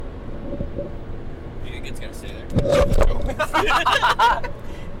it's gonna stay there.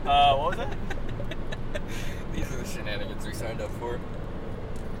 What was it? These are the shenanigans we signed up for.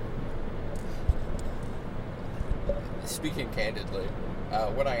 Speaking candidly,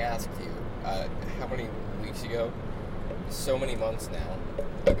 when I asked you, how many weeks ago, so many months now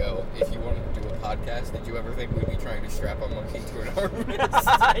ago, if you wanted to do a podcast, did you ever think we'd be trying to strap a monkey to an arm?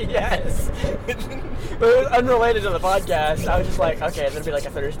 Yes. But it was unrelated to the podcast. I was just like, okay, it's gonna be like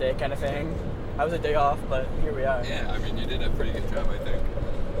a Thursday kind of thing. I was a day off, but here we are. Yeah, I mean, you did a pretty good job, I think.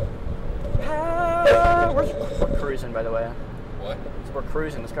 We're cruising, by the way. What? So we're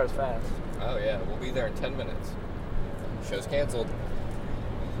cruising. This car's fast. Oh, yeah, we'll be there in 10 minutes. Show's canceled.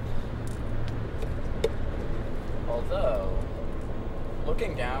 Although,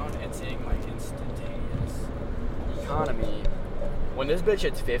 looking down and seeing my instantaneous economy, when this bitch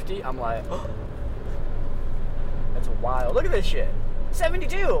hits 50, I'm like, oh, that's wild. Look at this shit.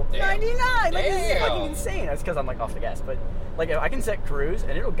 72, Damn. 99. Like, this is Damn. fucking insane. That's because I'm like off the gas. But like, if I can set cruise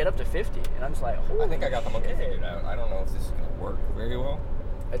and it'll get up to 50, and I'm just like, holy I think I got the monkey shit. figured out. I don't know if this is gonna work very well.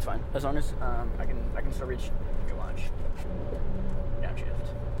 It's fine as long as I can still reach your launch.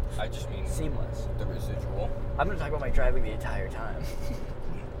 Downshift. I just mean Seamless. the residual. I'm gonna talk about my driving the entire time.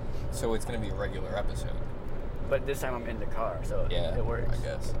 So it's gonna be a regular episode. But this time I'm in the car, so Yeah, it works. I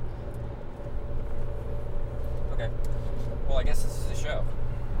guess. Okay. Well, I guess this is the show.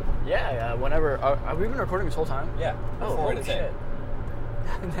 Yeah, whenever. Have we been recording this whole time? Yeah. Oh, 4 holy minutes in.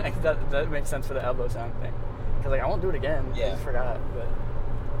 shit. that makes sense for the elbow sound thing. Because, like, I won't do it again. I Yeah. just forgot. But,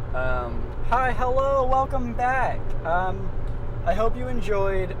 hi, hello, welcome back. I hope you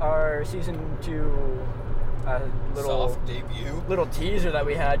enjoyed our season 2 Soft debut. little teaser that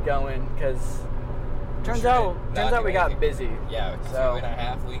we had going. Because turns Sure out did not do we got anything. busy. Yeah, So-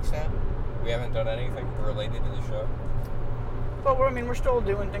 2.5 weeks now. We haven't done anything related to the show. But we're still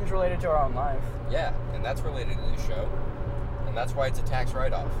doing things related to our own life. Yeah, and that's related to the show. And that's why it's a tax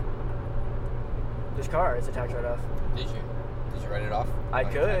write-off. This car is a tax write-off. Did you? Did you write it off? I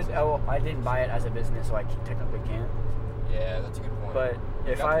on your could. taxes? Oh, I didn't buy it as a business, so I technically can't. Yeah, that's a good point. But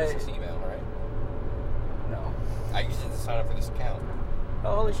You if got I the business email, right? no. I used it to sign up for this account.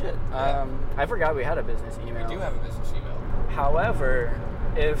 Oh, holy shit. Yeah. I forgot we had a business email. We do have a business email. However,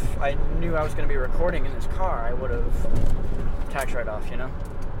 if I knew I was going to be recording in this car, I would have tax write-off, you know?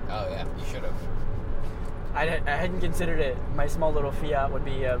 Oh yeah, you should have. I hadn't considered it. My small little Fiat would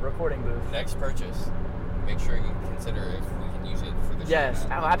be a recording booth. Next purchase, make sure you consider if we can use it for the show. Yes,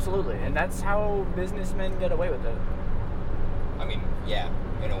 now. oh, absolutely. And that's how businessmen get away with it. I mean, yeah,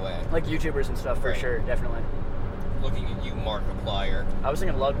 in a way. Like YouTubers and stuff, for Right. sure, definitely. Looking at you, Markiplier. I was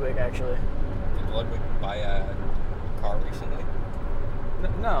thinking Ludwig, actually. Did Ludwig buy a car recently?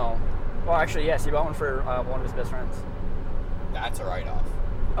 No. Well, actually, yes. He bought one for one of his best friends. That's a write-off.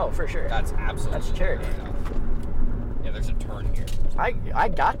 Oh, for sure. That's absolutely That's charity. a write-off. Yeah, there's a turn here. I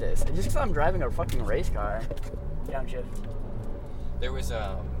got this. Just because I'm driving a fucking race car. Downshift. There was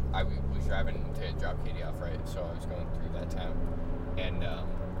I was driving to drop Katie off, right? So I was going through that town, and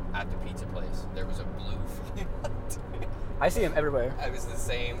at the pizza place there was a blue Fiat. I see him everywhere. It was the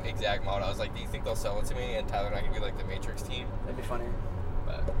same exact model. I was like, do you think they'll sell it to me? And Tyler and I can be like the Matrix team. That'd be funny.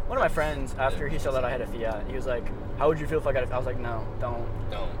 But One of my friends, after he saw that I had a Fiat, he was like, "How would you feel if I got a?" I was like, "No, don't.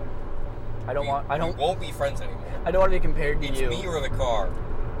 don't. I don't want. I don't. We won't be friends anymore. I don't want to be compared to It's you." me or the car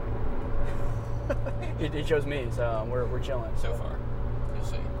He chose me, so we're chilling. so far. You'll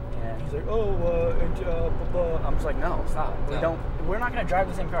see. Yeah, he's like, "Oh, blah, blah." I'm just like, "No, stop. No. We're not gonna drive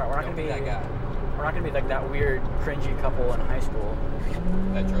the same car. We're not Don't gonna be that guy We're not gonna be like that weird, cringy couple in high school."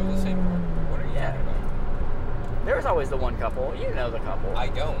 that drove the same car. What are you Yeah. talking about? There's always the one couple. You know the couple. I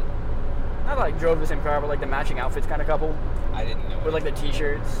don't. Not like drove the same car, but like the matching outfits kind of couple I didn't know. with like the anything.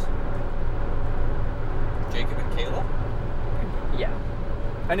 T-shirts. Jacob and Kayla? Yeah.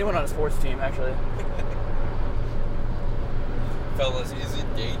 Anyone on a sports team, actually. Fellas, is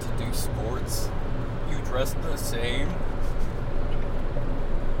it gay to do sports? You dress the same?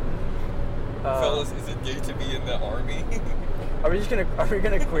 Fellas, is it gay to be in the army? Are we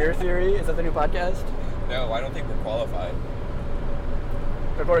gonna queer theory? Is that the new podcast? No, I don't think we're qualified.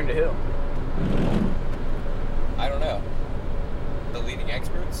 According to who? I don't know. The leading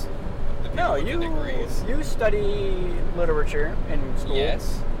experts? The people No, with the degrees? you study literature in school.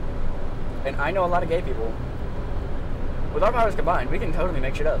 Yes. And I know a lot of gay people. With our powers combined, we can totally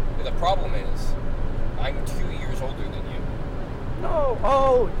make shit up. But the problem is, I'm 2 years older than you. No,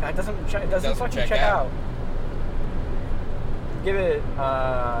 oh, that doesn't Doesn't fucking check check out. out. Give it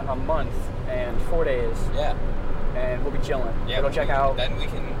a month and 4 days, Yeah. and we'll be chilling. Yeah. It'll check out. Then we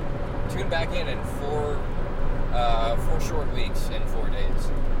can tune back in 4 short weeks and 4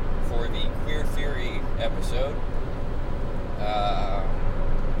 days for the Queer Theory episode.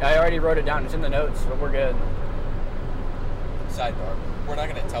 I already wrote it down. It's in the notes, but we're good. Sidebar. We're not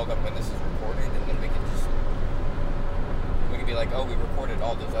going to tell them when this is recorded, and then we can be like, oh, we recorded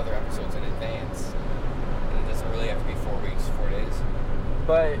all those other episodes in advance. And it doesn't really have to be 4 weeks, 4 days.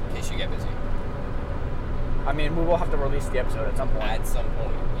 But, in case you get busy. I mean, we will have to release the episode at some point. At some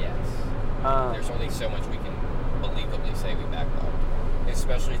point, yes. There's only so much we can believably say we backlogged.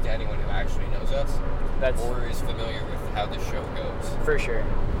 Especially to anyone who actually knows us. Or is familiar with how the show goes. For sure.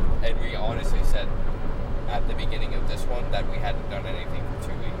 And we honestly said at the beginning of this one that we hadn't done anything for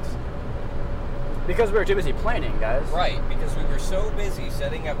 2 weeks. Because we were too busy planning, guys. Right, because we were so busy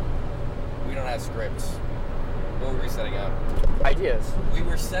setting up. We don't have scripts. What were we setting up? Ideas. We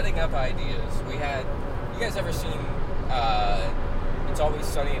were setting up ideas. We had. You guys ever seen It's Always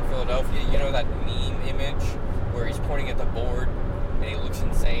Sunny in Philadelphia? You know that meme image where he's pointing at the board and he looks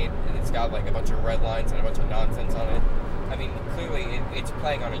insane and it's got like a bunch of red lines and a bunch of nonsense on it? I mean, clearly it's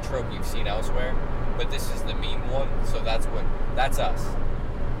playing on a trope you've seen elsewhere, but this is the meme one, so that's us.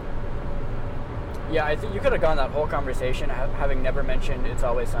 Yeah, I think you could have gone that whole conversation having never mentioned It's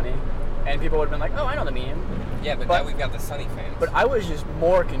Always Sunny, and people would have been like, oh, I know the meme. Yeah, but now we've got the Sunny fans. But I was just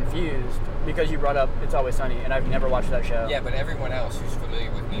more confused because you brought up It's Always Sunny, and I've never watched that show. Yeah, but everyone else who's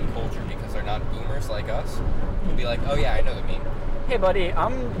familiar with meme culture because they're not boomers like us would be like, oh yeah, I know the meme. Hey buddy,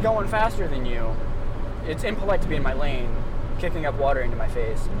 I'm going faster than you. It's impolite to be in my lane, kicking up water into my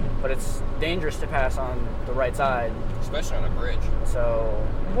face, but it's dangerous to pass on the right side. Especially on a bridge. So,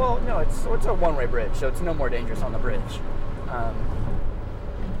 well, no, it's a one-way bridge, so it's no more dangerous on the bridge.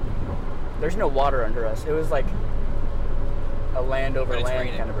 There's no water under us. It was like a land over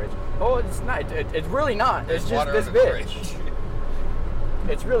land kind of bridge. Oh, it's not. It's really not. It's just this bitch.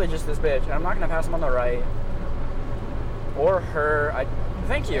 It's really just this bitch, and I'm not gonna pass him on the right or her.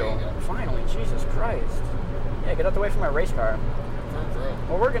 Thank you. Finally, Jesus Christ. Yeah, get out the way from my race car.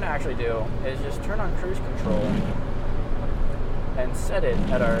 What we're gonna actually do is just turn on cruise control and set it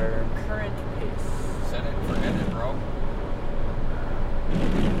at our current pace. Set it, forget it, bro.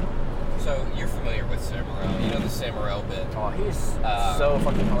 So you're familiar with Sam Morril? You know the Sam Morril bit? Oh, he's so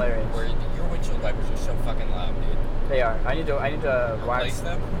fucking hilarious. Where your windshield wipers are so fucking loud, dude. They are. I need to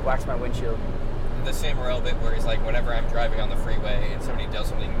wax my windshield. The Sam Morril bit where he's like, whenever I'm driving on the freeway and somebody does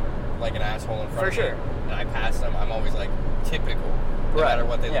something like an asshole in front of me, and I pass them, I'm always like, typical. No matter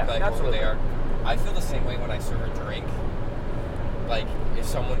what they look like or who they are. I feel the same way when I serve a drink. Like, if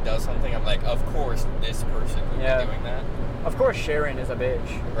someone does something, I'm like, of course this person would be doing that. Of course Sharon is a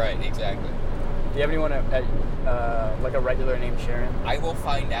bitch. Right, exactly. Do you have anyone at like a regular named Sharon? I will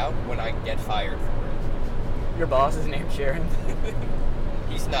find out when I get fired for it. Your boss is named Sharon?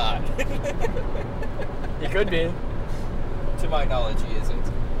 He's not. He could be. To my knowledge, he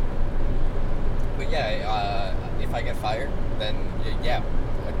isn't. But yeah, if I get fired, then yeah.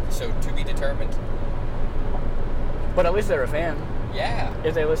 So to be determined. But at least they're a fan. Yeah.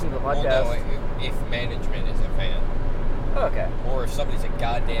 If they listen to the podcast. Well, no, if management is a fan. Oh, okay. Or if somebody's a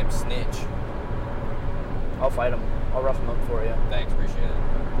goddamn snitch. I'll fight them. I'll rough them up for you. Thanks, appreciate it.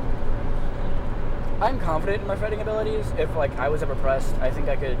 I'm confident in my fighting abilities. If like I was ever pressed, I think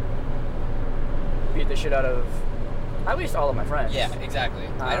I could beat the shit out of at least all of my friends. Yeah, exactly.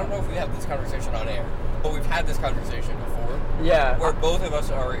 I don't know if we have this conversation on air, but we've had this conversation before. Yeah. Where both of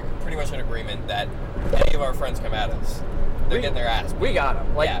us are pretty much in agreement that any of our friends come at us, they're getting their ass beat. We got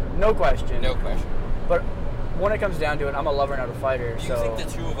them. Like, no question. No question. But when it comes down to it, I'm a lover, not a fighter. Do you think the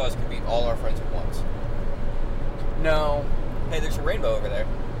two of us could beat all our friends at once? No. Hey, there's a rainbow over there.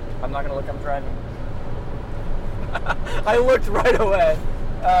 I'm not gonna look. I'm driving. I looked right away.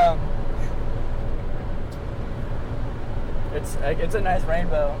 It's a nice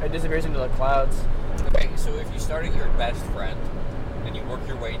rainbow. It disappears into the clouds. Okay, so if you start at your best friend and you work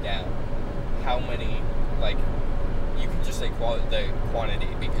your way down, how many, like, you can just say the quantity,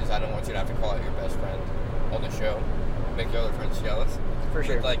 because I don't want you to have to call out your best friend on the show, make your other friends jealous. For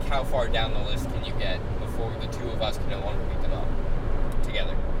sure. But, like, how far down the list can you get before the two of us can no longer beat them up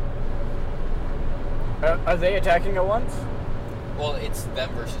together? Are they attacking at once? Well, it's them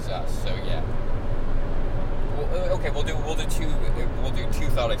versus us, so yeah. Okay, we'll do two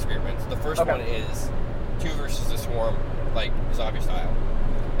thought experiments. The first one is 2 versus the swarm, like zombie style,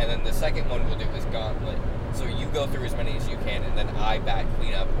 and then the second one we'll do is gauntlet. So you go through as many as you can, and then I back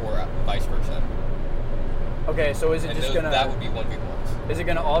clean up, or vice versa. Okay, so is it just gonna? That would be 1v1s. Is it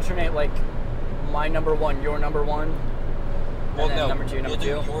gonna alternate, like my number one, your number one? Well, and then no. Number two, number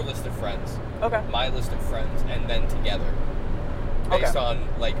two. We'll do your list of friends. Okay. My list of friends, and then together. Based on,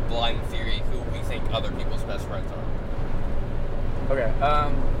 like, blind theory, who we think other people's best friends are. Okay.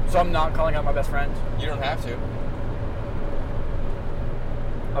 So I'm not calling out my best friend. You don't have to.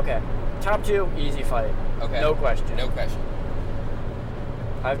 Okay. Top 2, easy fight. Okay. No question. No question.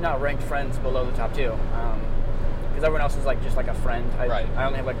 I've not ranked friends below the top 2. Because everyone else is like just like a friend. Right. I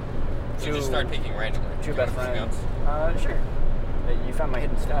only have like So 2. just start picking randomly. Two You best wanna keep friends. Sure. You found my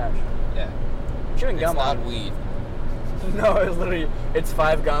hidden stash. going? Yeah. Chewing It's gum not on. weed. No, it's literally, it's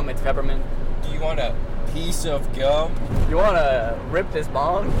 5 gum, it's peppermint. Do you want a piece of gum? You wanna rip this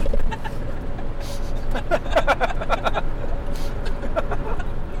bong?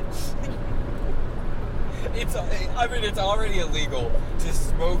 It's already illegal to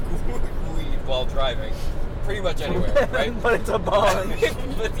smoke weed while driving. Pretty much anywhere, right? But it's a bong.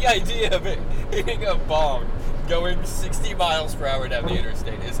 But the idea of it hitting a bong going 60 miles per hour down the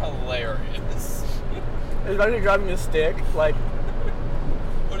interstate is hilarious. Especially driving a stick, like,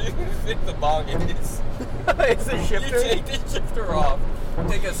 What do you think the bong is? it's a shifter. You take the shifter off,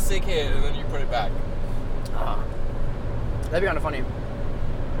 take a sick hit, and then you put it back. That'd be kind of funny.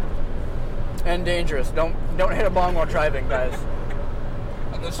 And dangerous. Don't hit a bong while driving, guys.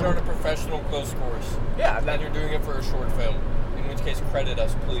 Unless you're on a professional close course. Yeah, And that, you're doing it for a short film. In which case, credit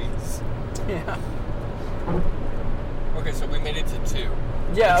us, please. yeah. Okay, so we made it to 2.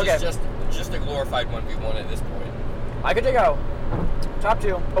 Yeah, Which okay. is just a glorified 1v1 at this point. I could take out top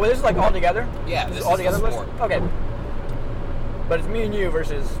 2. Oh, this is like all together? Yeah, This this is all is together the list? sport. Okay. But it's me and you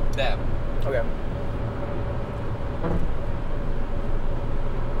versus. Them. Okay.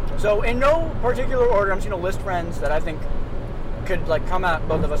 So in no particular order, I'm just gonna list friends that I think could like come at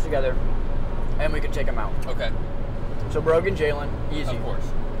both of us together, and we could take them out. Okay. So Brogan, Jalen, easy. Of course.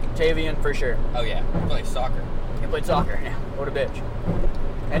 Tavian for sure. Oh yeah, he plays soccer. He played soccer. Yeah, what a bitch.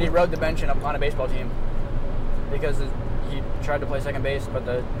 And he rode the bench on a baseball team because he tried to play second base, but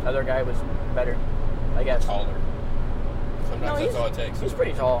the other guy was better, I guess. Taller. Sometimes No, that's all it takes. He's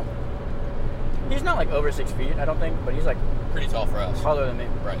pretty tall. He's not like over 6 feet, I don't think, but he's like Pretty tall for us. taller than me.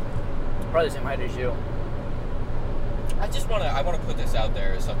 Right. Probably the same height as you. I want to put this out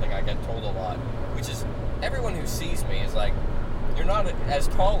there as something I get told a lot, which is everyone who sees me is like, you're not as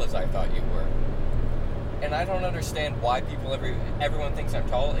tall as I thought you were. And I don't understand why everyone thinks I'm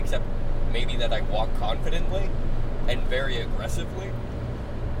tall, except maybe that I walk confidently and very aggressively.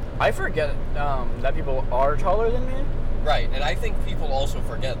 I forget that people are taller than me. Right, and I think people also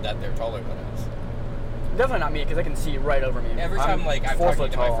forget that they're taller than us. Definitely not me, because I can see right over me. Every time I'm 4 talking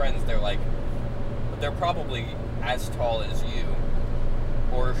foot to tall. my friends, they're probably as tall as you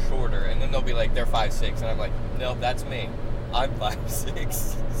or shorter, and then they'll be like, they're 5'6", and I'm like, no, that's me. I'm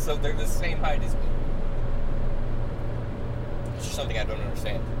 5'6", so they're the same height as me. It's just something I don't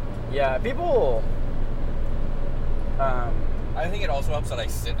understand. Yeah, people. I think it also helps that I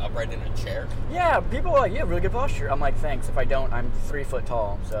sit upright in a chair. Yeah, people are like, you have really good posture. I'm like, thanks. If I don't, I'm 3 foot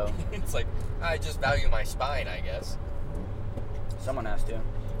tall, so It's like, I just value my spine, I guess. someone has to.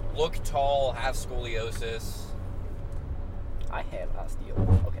 Look tall, have scoliosis. I have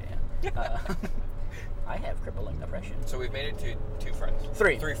osteo. Okay. Yeah. I have crippling depression. So we've made it to 2 friends.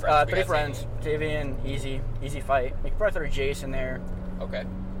 3. 3 friends. We 3 got friends. Tavian, easy fight. We could probably throw Jace in there. Sammy. Okay.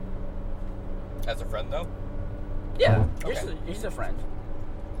 As a friend, though? Yeah, Okay. he's a friend.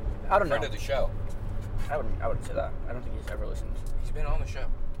 I don't Friend know. of the show. I wouldn't say that. I don't think he's ever listened. He's been on the show.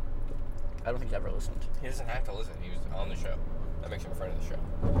 I don't think he's ever listened. He doesn't have to listen. He was on the show. That makes him a friend of the show.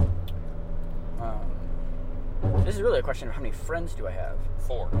 This is really a question of how many friends do I have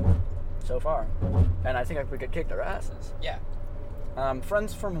 4. so far, and I think we could kick their asses. Yeah.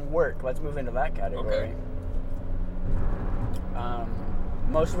 Friends from work. Let's move into that category. Okay.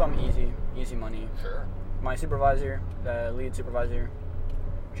 Most of them easy money. Sure. My supervisor, the lead supervisor,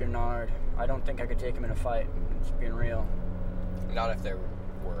 Gennard. I don't think I could take him in a fight. Just being real. Not if there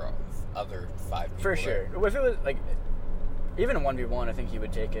were other 5 people. For sure. there. If it was like even a 1v1, I think he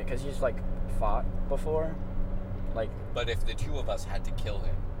would take it because he's like fought before. Like, But if the 2 of us had to kill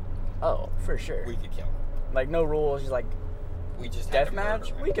him, oh, for sure. we could kill him. Like no rules. He's like, We just had to Deathmatch? murder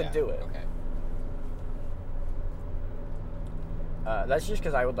him. We could Yeah, do it. Okay. that's just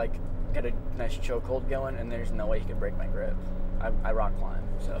because I would like get a nice chokehold going, and there's no way he could break my grip. I rock climb,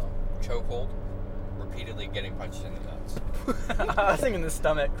 so. Chokehold. Repeatedly getting punched in the nuts. I was thinking the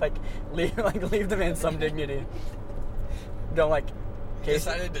stomach, like leave the man some dignity. Don't like He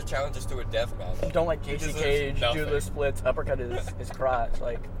decided to challenge us to a death match. don't like He Casey deserves Cage do nothing. the splits, uppercut his crotch.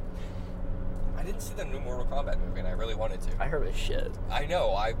 Like I didn't see the new Mortal Kombat movie, and I really wanted to. I heard it shit, I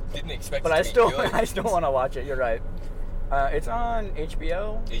know. I didn't expect but it to I be still good. I still want to watch it. You're right. It's on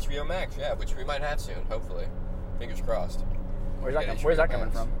HBO. HBO Max, yeah, which we might have soon, hopefully. Fingers crossed. Where's Yeah, that HBO Where's that coming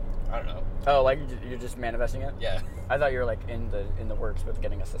Max. from? I don't know. Oh, like you're just manifesting it? Yeah. I thought you were like in the works with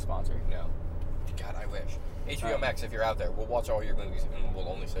getting us a sponsor. No. God, I wish. HBO Max, if you're out there, we'll watch all your movies and we'll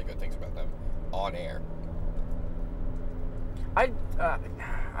only say good things about them on air. I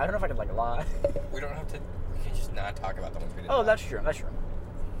don't know if I could like lie. We don't have to. We can just not talk about them if we didn't. Oh, like. that's true. That's true.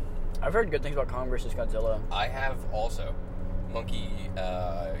 I've heard good things about Kong vs. Godzilla. I have also. Monkey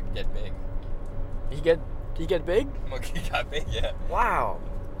get big. He get big? Monkey got big, yeah. Wow.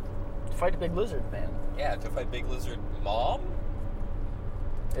 Fight a big lizard, man. Yeah, to fight Big Lizard Mom?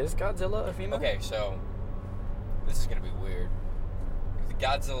 Is Godzilla a female? Okay, so this is gonna be weird.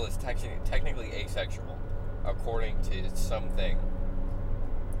 Godzilla is technically asexual, according to something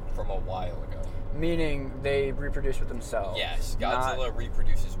from a while ago. Meaning they reproduce with themselves. Yes, Godzilla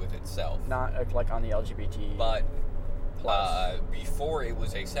reproduces with itself. Not like on the LGBT. But plus. before it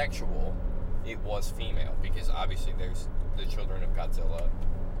was asexual, it was female because obviously there's the children of Godzilla,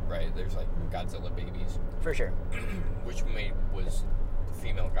 right? There's like Godzilla babies, For sure. which was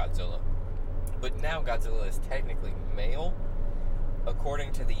female Godzilla. But now Godzilla is technically male,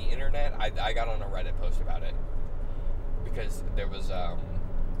 according to the internet. I got on a Reddit post about it because there was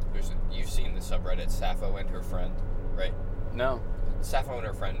you've seen the subreddit Sappho and Her Friend, right? No. Sappho and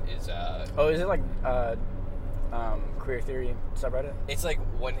Her Friend is Oh, is it like queer theory subreddit? it's like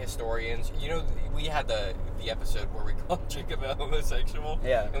when historians, we had the episode where we called Jacob a homosexual.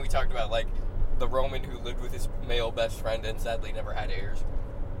 Yeah. And we talked about like the Roman who lived with his male best friend and sadly never had heirs.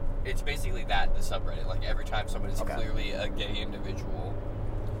 It's basically that, the subreddit. Like every time someone is clearly a gay individual.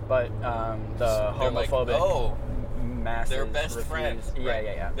 But the they're like, homophobic oh, masses their best refuse. friends. Yeah, Right.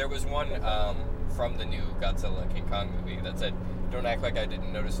 yeah. There was one from the new Godzilla King Kong movie that said, "Don't act like I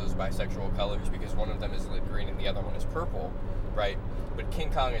didn't notice those bisexual colors because one of them is lit green and the other one is purple," right? But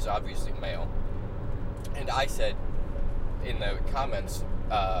King Kong is obviously male. And I said in the comments,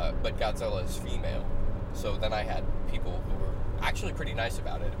 but Godzilla is female. So then I had people who were actually pretty nice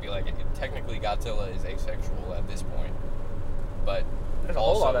about it. It'd be like, technically Godzilla is asexual at this point, but There's a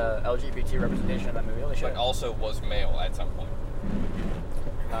whole lot of LGBT representation in that movie. Holy shit. but also was male at some point.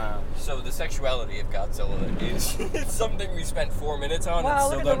 So the sexuality of Godzilla is it's something we spent 4 minutes on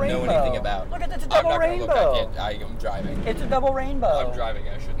Wow, and still look at the don't know rainbow. anything about. Look at it's a I'm double not gonna rainbow. look. I am driving. It's a double rainbow. I'm driving.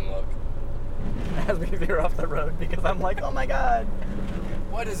 I shouldn't look. As we veer off the road because I'm like, oh my god.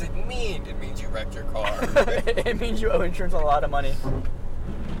 What does it mean? It means you wrecked your car. It means you owe insurance a lot of money.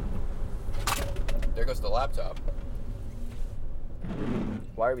 There goes the laptop.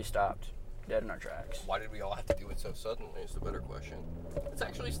 Why are we stopped? Dead in our tracks. Why did we all have to do it so suddenly is the better question. It's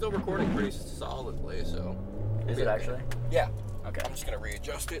actually still recording pretty solidly, so... Is it actually? Yeah. Okay. I'm just going to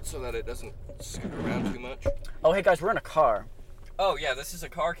readjust it so that it doesn't scoot around too much. Oh, hey guys, we're in a car. Oh, yeah, this is a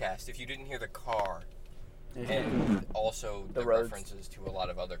car cast. If you didn't hear the car, and also the roads. references to a lot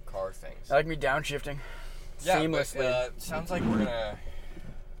of other car things. I like me downshifting. Yeah, Seamlessly. but, sounds like we're going to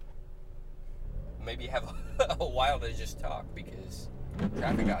maybe have a while to just talk because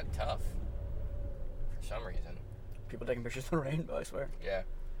traffic got tough for some reason. People taking pictures of the rainbow, I swear. Yeah.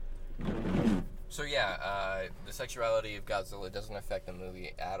 So yeah, the sexuality of Godzilla doesn't affect the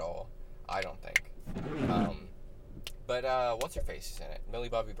movie at all. I don't think. But what's her face is in it? Millie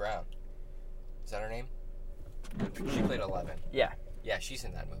Bobby Brown. Is that her name? She played 11. Yeah. Yeah, she's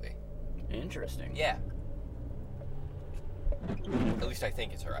in that movie. Interesting. Yeah. At least I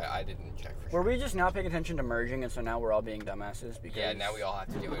think it's her. I didn't check for sure. Were we just not paying attention to merging, and so now we're all being dumbasses? Because Yeah, now we all have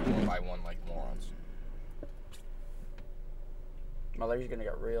to do it one by one like morons. my leg's gonna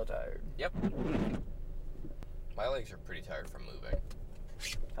get real tired. Yep. My legs are pretty tired from moving.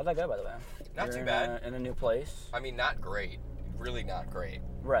 How'd that go, by the way? Not You're too in bad. in a new place. I mean, not great. Really not great.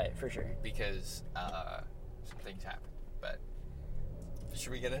 Right, for sure. Because some things happen. But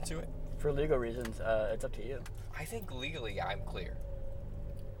should we get into it? For legal reasons, it's up to you. I think legally I'm clear.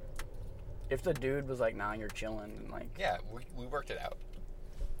 If the dude was like, nah, you're chilling, and like... Yeah, we worked it out.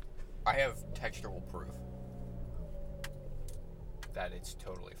 I have textual proof that it's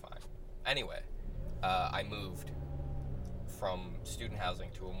totally fine. Anyway, I moved from student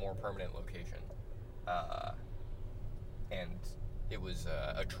housing to a more permanent location. And it was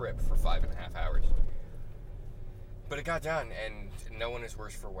a trip for 5.5 hours. But it got done, and no one is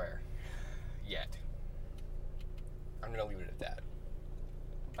worse for wear. Yet. I'm going to leave it at that.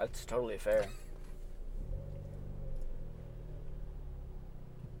 That's totally fair.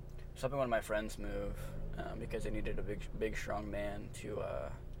 So helping one of my friends move because they needed a big, strong man to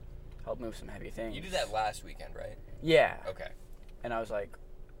help move some heavy things. You did that last weekend, right? Yeah. Okay. And I was like,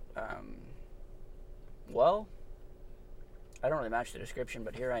 well, I don't really match the description,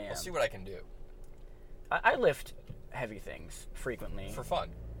 but here I am. I'll see what I can do. I lift heavy things frequently. For fun.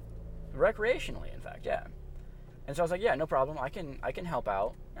 recreationally, in fact, yeah. And so I was like, yeah, no problem. I can help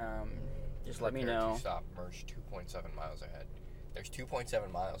out. Just let me know. To stop, merge 2.7 miles ahead. There's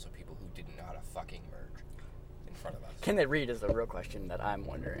 2.7 miles of people who didn't know how to fucking merge in front of us. Can they read is the real question that I'm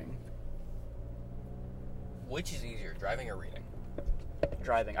wondering. Which is easier, driving or reading?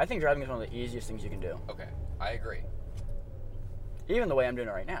 Driving. I think driving is one of the easiest things you can do. Okay, I agree. Even the way I'm doing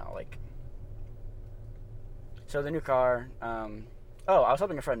it right now, like. So the new car. I was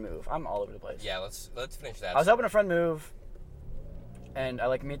helping a friend move. I'm all over the place. Yeah, let's finish that. I was helping a friend move, and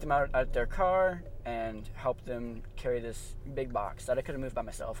I meet them out at their car and help them carry this big box that I could have moved by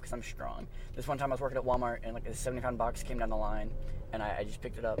myself because I'm strong. This one time I was working at Walmart and like this 70-pound box came down the line, and I just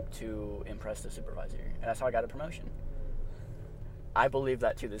picked it up to impress the supervisor, and that's how I got a promotion. I believe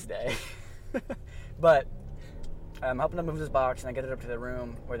that to this day. But I'm helping them move this box, and I get it up to their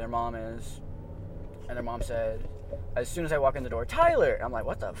room where their mom is, and their mom said, as soon as I walk in the door, Tyler! I'm like,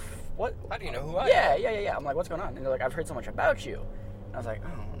 what? How do you know who I am? Yeah. I'm like, what's going on? And they're like, I've heard so much about you. And I was like,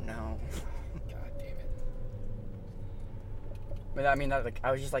 oh, no. God damn it. But I mean,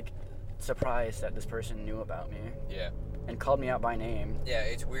 I was just, like, surprised that this person knew about me. Yeah. And called me out by name. Yeah,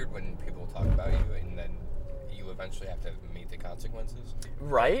 it's weird when people talk about you and then you eventually have to meet the consequences.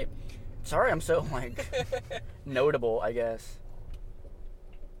 Right? Sorry, I'm so, like, notable, I guess.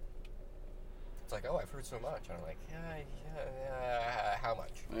 It's like, oh, I've heard so much. And I'm like, yeah, how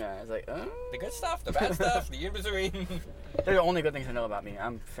much? Yeah, it's like, The good stuff, the bad stuff, the in-between. They're the only good things to know about me.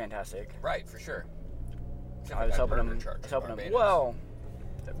 I'm fantastic. Right, for sure. I was helping them. Well,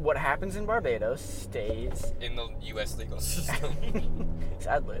 what happens in Barbados stays in the U.S. legal system.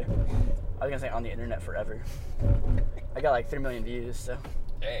 Sadly. I was going to say on the internet forever. I got like 3 million views, so.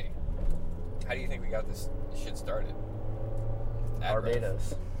 Dang. How do you think we got this shit started?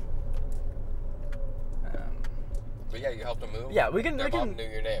 Barbados. But yeah, you helped them move? Yeah, we can... Their mom knew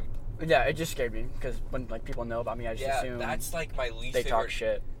your name. Yeah, it just scared me, because when like people know about me, I just assume... Yeah, that's like my least they favorite... talk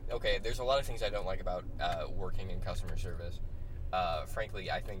shit. Okay, there's a lot of things I don't like about working in customer service. Frankly,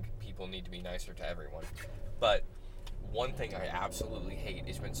 I think people need to be nicer to everyone. But one thing I absolutely hate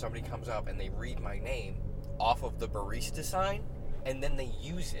is when somebody comes up and they read my name off of the barista sign, and then they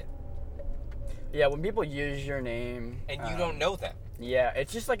use it. Yeah, when people use your name... And you don't know them. Yeah,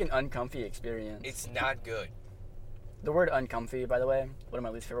 it's just like an uncomfy experience. It's not good. The word uncomfy, by the way, one of my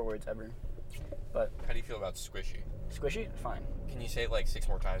least favorite words ever. But how do you feel about squishy? Squishy? Fine. Can you say it like 6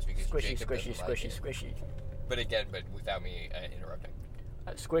 more times because squishy, Jacob squishy, doesn't squishy, like it. squishy. But again, without me interrupting.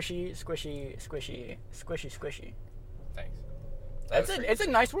 Squishy, squishy, squishy, squishy, squishy. Thanks. It's a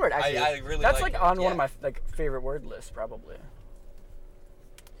nice word, actually. I really That's like like it. on one of my like favorite word lists, probably.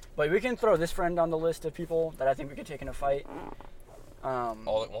 But we can throw this friend on the list of people that I think we could take in a fight.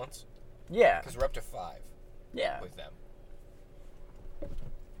 All at once? Yeah. Because we're up to 5. Yeah. With them.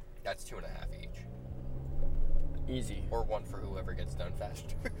 That's 2.5 each. Easy. Or 1 for whoever gets done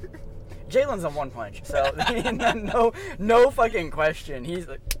faster. Jalen's on 1 punch, so no fucking question. He's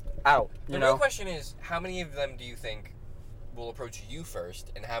like, out. The real question is, how many of them do you think will approach you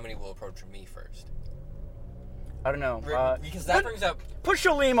first, and how many will approach me first? I don't know. Because that brings up... Put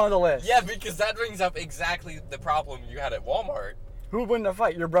Shalim on the list. Yeah, because that brings up exactly the problem you had at Walmart. Who would win the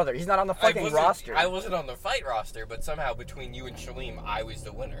fight? Your brother. He's not on the fucking roster. I wasn't on the fight roster, but somehow between you and Shalim, I was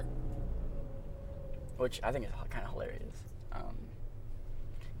the winner. Which I think is kind of hilarious.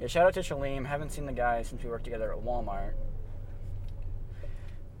 Yeah, shout out to Shalim. Haven't seen the guy since we worked together at Walmart.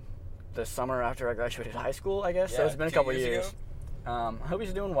 The summer after I graduated high school, I guess. Yeah, so it's been a couple years years. I hope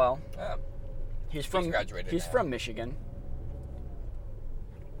he's doing well. Yeah. He's from Michigan.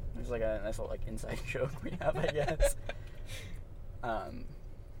 There's like a nice little like inside joke we have, I guess.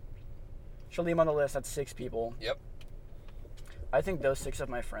 Shalim on the list. That's 6 people. Yep. I think those 6 of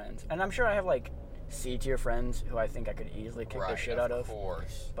my friends, and I'm sure I have like C-tier friends who I think I could easily kick the shit out of. Of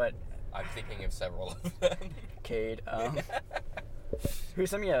course. But I'm thinking of several of them. Cade, who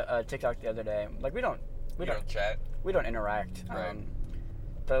sent me a TikTok the other day. Like we don't chat. We don't interact. Right.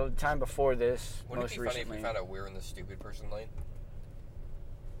 The time before this, Wouldn't most it be recently. funny if we found out we're in the stupid person lane?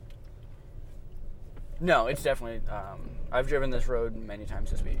 No, it's definitely. I've driven this road many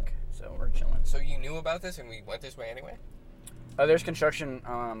times this week, so we're chilling. So you knew about this, and we went this way anyway? There's construction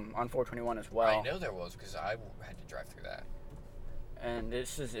on 421 as well. I know there was, because I had to drive through that. And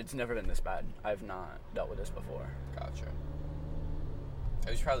it's never been this bad. I've not dealt with this before. Gotcha.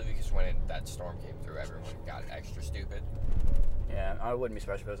 It was probably because when that storm came through, everyone got extra stupid. Yeah, I wouldn't be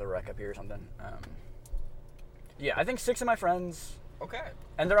surprised if there was a wreck up here or something. Yeah, I think 6 of my friends. Okay.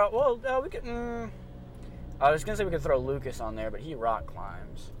 And they're all, we could, I was going to say we could throw Lucas on there, but he rock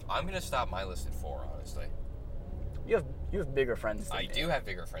climbs. I'm going to stop my list at 4, honestly. You have bigger friends than I me. do have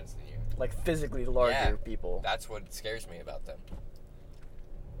bigger friends than you. Like, physically larger Yeah, people. That's what scares me about them.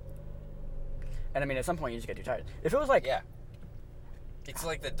 And I mean, at some point you just get too tired. If it was like... Yeah. It's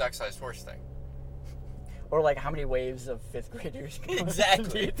like the duck-sized horse thing. Or like, how many waves of 5th graders Exactly.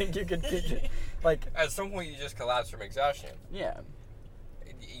 do you think you could get? Like... At some point you just collapse from exhaustion. Yeah.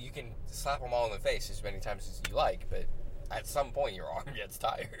 You can slap them all in the face as many times as you like, but at some point your arm gets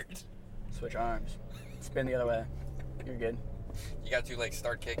tired. Switch arms. Spin the other way. You're good. You got to, like,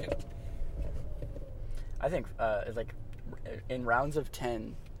 start kicking. I think, it's like, in rounds of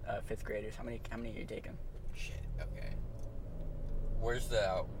 10 5th graders, how many are you taking? Shit, okay.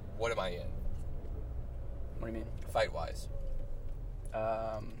 What am I in? What do you mean? Fight-wise.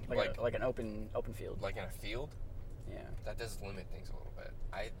 Like an open field. Like in a field? Yeah. That does limit things a little bit.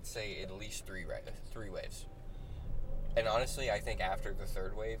 I'd say at least three waves. And honestly, I think after the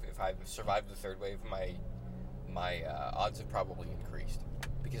third wave, if I've survived the third wave, my odds have probably increased.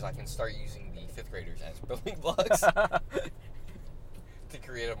 Because I can start using the 5th graders as building blocks to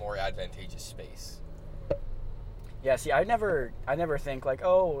create a more advantageous space. Yeah, see, I never think like,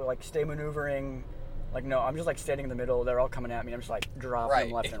 oh, like stay maneuvering. Like, no, I'm just like standing in the middle. They're all coming at me. I'm just like dropping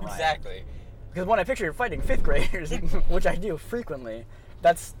them left and right. Exactly. Because when I picture fighting 5th graders, which I do frequently,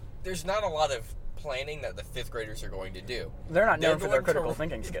 there's not a lot of planning that the 5th graders are going to do. They're not known for their critical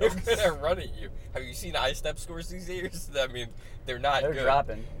thinking skills. They're going to run at you. Have you seen I-STEP scores these years? I mean, they're not good. They're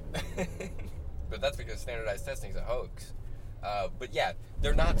dropping. But that's because standardized testing is a hoax. But yeah,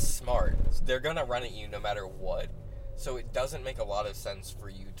 they're not smart. They're going to run at you no matter what. So it doesn't make a lot of sense for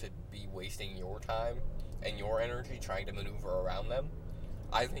you to be wasting your time and your energy trying to maneuver around them.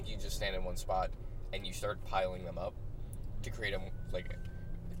 I think you just stand in one spot and you start piling them up to create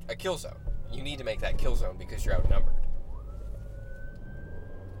a kill zone. You need to make that kill zone because you're outnumbered.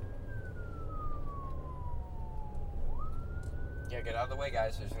 Yeah, get out of the way,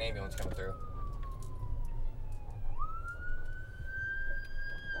 guys. There's an ambulance coming through.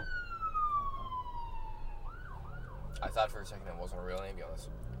 I thought for a second it wasn't a real ambulance.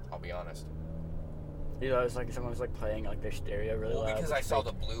 I'll be honest. You know, it's like someone was like playing like their stereo really loud. Because I saw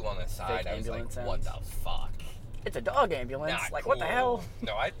the blue on the side, I was like, sounds. what the fuck? It's a dog ambulance. Not like, cool. what the hell?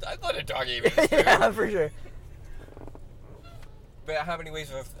 No, I thought a dog ambulance too. Yeah, for sure. But how many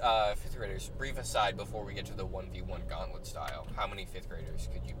waves of 5th graders? Brief aside before we get to the 1v1 gauntlet style. How many 5th graders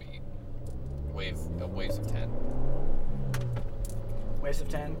could you beat? Waves of 10. Waves of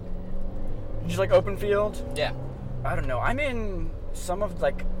 10? Just like open field? Yeah. I don't know. I'm in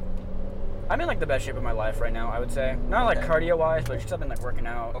the best shape of my life right now, I would say. Not like cardio-wise, but just I've been like working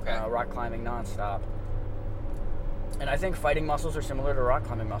out, rock climbing nonstop. And I think fighting muscles are similar to rock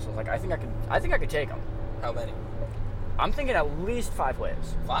climbing muscles. Like I think I could take them. How many? I'm thinking at least 5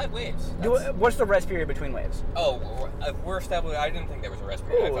 waves. 5 waves? What's the rest period between waves? Oh, we're established. I didn't think there was a rest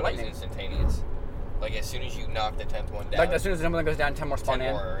period. I thought lightning. it was instantaneous. Like as soon as you knock the 10th one down. Like as soon as the number one goes down, 10 more spawn 10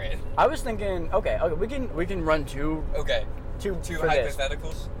 in. more are in. I was thinking, okay, we can run two. Okay. Two for hypotheticals.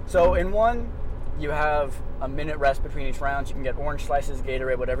 This. So in one, you have a minute rest between each round. So you can get orange slices,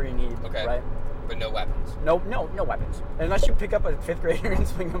 Gatorade, whatever you need. Okay. Right. But no weapons. No weapons. Unless you pick up a 5th grader and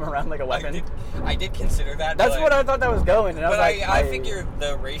swing them around like a weapon. I did consider that. That's what I thought that was going. And I figure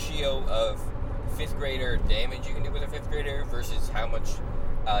the ratio of 5th grader damage you can do with a 5th grader versus how much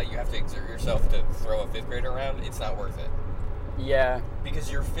you have to exert yourself to throw a 5th grader around, it's not worth it. Yeah.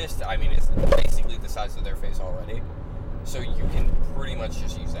 Because your fist, I mean, it's basically the size of their face already. So you can pretty much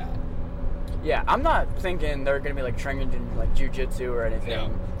just use that. Yeah, I'm not thinking they're going to be like trained in like jiu-jitsu or anything.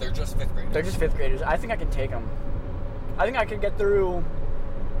 No, they're just 5th graders. They're just 5th graders. I think I can take them. I think I could get through,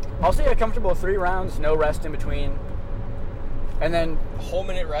 I'll say a comfortable 3 rounds, no rest in between. And then... Whole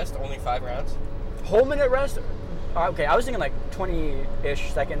minute rest, only 5 rounds? Whole minute rest? Okay, I was thinking like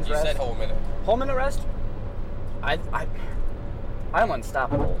 20-ish seconds rest. You said whole minute. Whole minute rest? I'm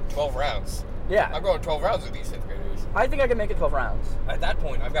unstoppable. 12 rounds. Yeah. I'm going 12 rounds with these 5th graders. I think I can make it 12 rounds. At that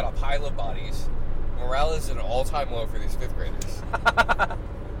point, I've got a pile of bodies. Morale is at an all-time low for these 5th graders.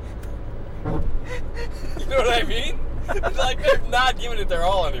 You know what I mean? It's like they're not giving it their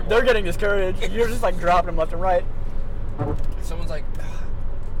all anymore. They're getting discouraged. You're just like dropping them left and right. Someone's like,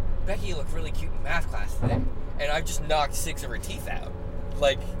 Becky, you look really cute in math class today. And I've just knocked 6 of her teeth out.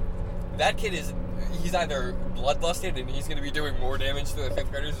 Like, that kid he's either bloodlusted and he's going to be doing more damage to the 5th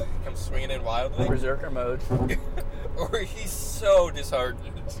graders as he comes swinging in wildly. Berserker mode. Or he's so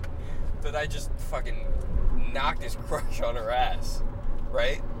disheartened that I just fucking knocked his crush on her ass.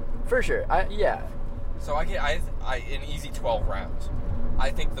 Right? For sure. Yeah. So I get an easy 12 rounds.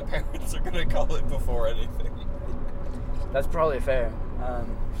 I think the parents are going to call it before anything. That's probably fair.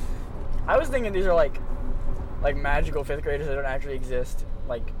 I was thinking these are like like magical fifth graders that don't actually exist.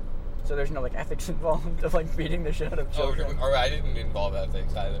 Like, so there's no like ethics involved of like beating the shit out of children. Or I didn't involve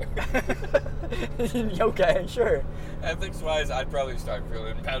ethics either. Okay, sure. Ethics-wise, I'd probably start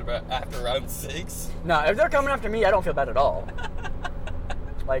feeling bad about after round 6. No, if they're coming after me, I don't feel bad at all.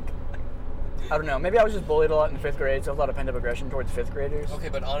 Like, I don't know. Maybe I was just bullied a lot in 5th grade, so I have a lot of pent-up aggression towards 5th graders. Okay,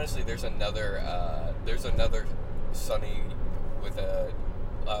 but honestly, there's another Sonny with a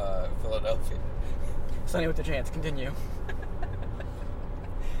Philadelphia. Sonny with the chance. Continue.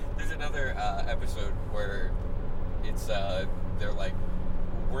 There's another episode where it's they're like,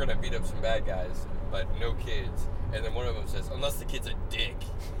 we're gonna beat up some bad guys, but no kids. And then one of them says, unless the kid's a dick.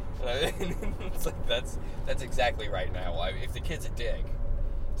 And it's like that's exactly right now. If the kid's a dick,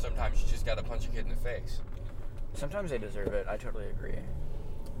 sometimes you just gotta punch a kid in the face. Sometimes they deserve it. I totally agree.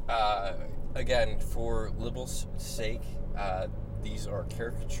 Again, for liberals' sake, these are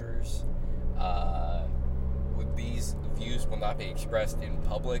caricatures. These views will not be expressed in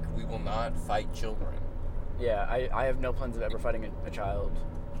public. We will not fight children. Yeah, I have no plans of ever fighting a child.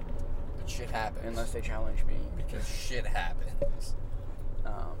 But shit happens. Unless they challenge me. Because shit happens.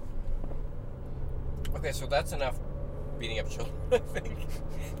 Okay, so that's enough beating up children, I think.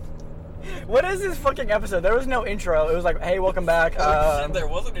 What is this fucking episode? There was no intro. It was like, hey, welcome back. Shit, there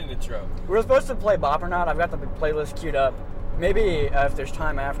wasn't an intro. We were supposed to play Bop or Not. I've got the playlist queued up. Maybe if there's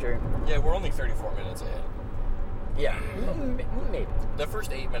time after. Yeah, we're only 34 minutes in. Yeah, maybe. The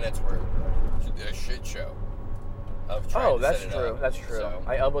first 8 minutes were a shit show. Of trying to that's set it true. up. That's true. So,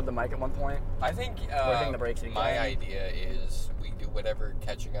 I elbowed the mic at one point. I think the brakes again. my idea is we do whatever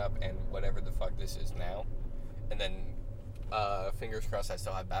catching up and whatever the fuck this is now, and then fingers crossed I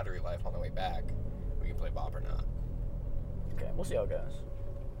still have battery life on the way back. We can play Bop or Not. Okay, we'll see how it goes.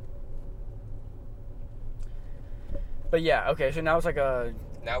 But yeah, okay, so now it's like a...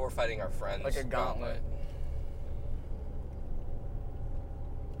 Now we're fighting our friends. Like a gauntlet.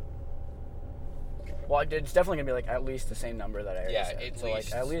 Well, it's definitely going to be like at least the same number that I already said. At so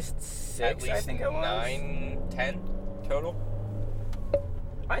least, like at least 6, at least I think it was. 9, 10 total?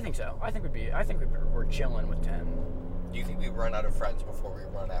 I think so. I think we're chilling with 10. Do you think we run out of friends before we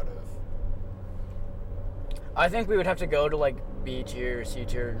run out of... I think we would have to go to like B tier, C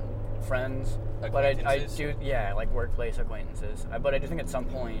tier friends. But I do, yeah, like workplace acquaintances. But I do think at some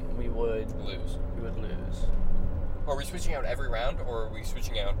point we would lose. Are we switching out every round, or are we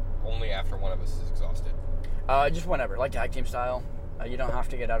switching out only after one of us is exhausted? Just whenever, like tag team style. You don't have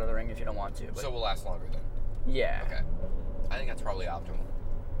to get out of the ring if you don't want to. But so we'll last longer then? Yeah. Okay. I think that's probably optimal.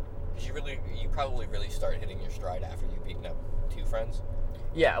 Because you probably really start hitting your stride after you've beaten up 2 friends.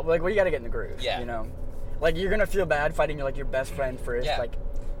 Yeah, like, well, you gotta get in the groove, you know? Like, you're gonna feel bad fighting your best friend first, like,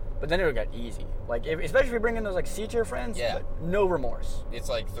 but then it'll get easy. Like, especially if you bring in those, like, C-tier friends, but no remorse. It's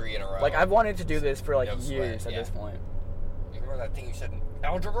like 3 in a row. Like, I've wanted to do this for, like, no years sweat, at this point. You remember that thing you said in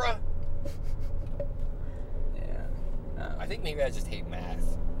algebra? Yeah. I think maybe I just hate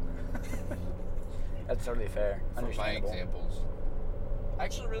math. That's totally fair. From my examples. I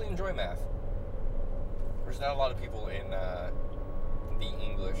actually really enjoy math. There's not a lot of people in the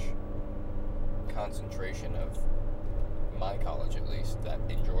English concentration of my college, at least, that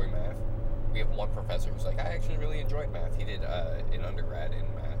enjoy math. We have one professor who's like, I actually really enjoyed math. He did an undergrad in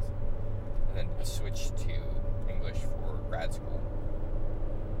math, and then switched to English for grad school.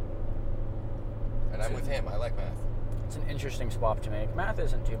 And I'm with him. I like math. It's an interesting swap to make. Math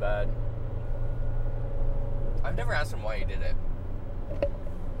isn't too bad. I've never asked him why he did it.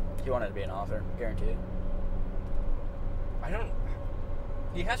 He wanted to be an author, guaranteed.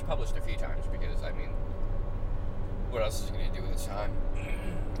 He has published a few times because, I mean, what else is he going to do with his time?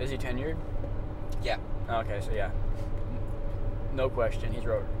 Is he tenured? Yeah. Okay, so yeah. No question. He's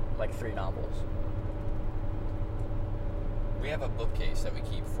wrote like 3 novels. We have a bookcase that we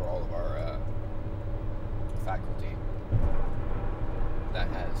keep for all of our faculty that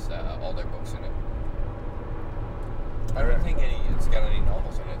has all their books in it. I don't think it's got any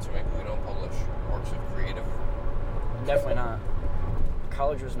novels in it, so maybe we don't publish works of creative. Definitely not.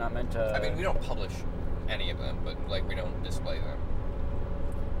 College was not meant to... I mean, we don't publish any of them, but, like, we don't display them.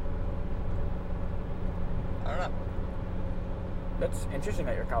 I don't know. That's interesting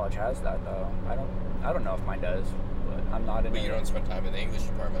that your college has that, though. I don't know if mine does, but I'm not in it. But you don't spend time in the English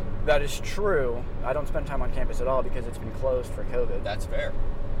department. That is true. I don't spend time on campus at all because it's been closed for COVID. That's fair.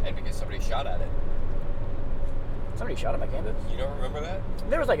 And because somebody shot at it. Somebody shot at my campus? You don't remember that?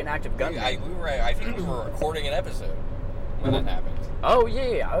 There was like an active gun. I think we were recording an episode when that happened. Oh,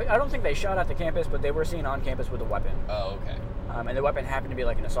 yeah. I don't think they shot at the campus, but they were seen on campus with a weapon. Oh, okay. And the weapon happened to be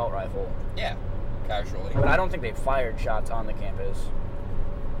like an assault rifle. Yeah, casually. But I don't think they fired shots on the campus.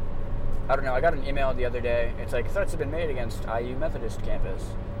 I don't know. I got an email the other day. It's like, threats have been made against IU Methodist campus,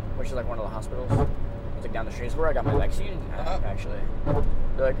 which is like one of the hospitals. It's like down the street. It's where I got my vaccine, actually.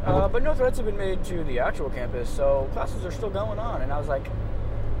 They're like, but no threats have been made to the actual campus, so classes are still going on. And I was like,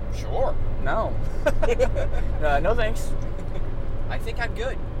 Sure. no. No thanks. I think I'm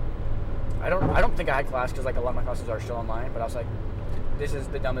good. I don't think I had class because like a lot of my classes are still online, but I was like, this is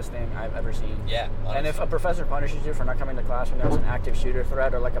the dumbest thing I've ever seen. Yeah. Honestly. And if a professor punishes you for not coming to class when there's an active shooter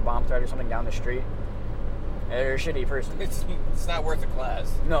threat or like a bomb threat or something down the street, you're a shitty person. It's not worth the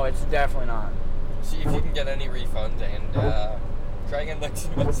class. No, it's definitely not. See if you can get any refund and try again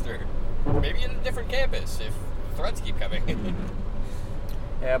next semester. Maybe in a different campus if threats keep coming.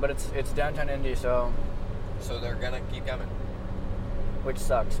 Yeah, but it's downtown Indy, so they're gonna keep coming. which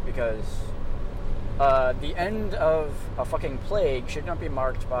sucks because the end of a fucking plague should not be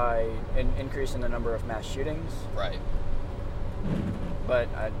marked by an increase in the number of mass shootings. Right. But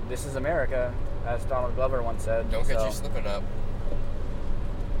this is America, as Donald Glover once said. Don't get you slipping up.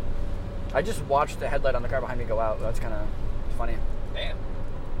 I just watched the headlight on the car behind me go out. That's kind of funny. Damn.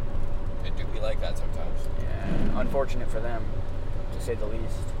 It do be like that sometimes. Yeah, unfortunate for them, to say the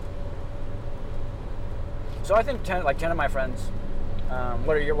least. So I think 10 of my friends.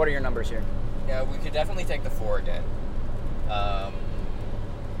 What are your numbers here? Yeah, we could definitely take the 4 again.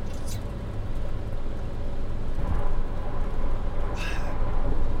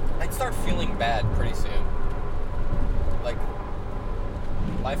 I'd start feeling bad pretty soon. Like,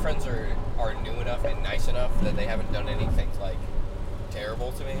 my friends are new enough and nice enough that they haven't done anything like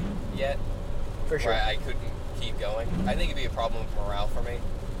terrible to me yet. For sure. Where I couldn't keep going. I think it'd be a problem with morale for me.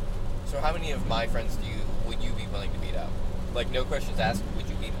 So how many of my friends would you be willing to beat up? Like, no questions asked, would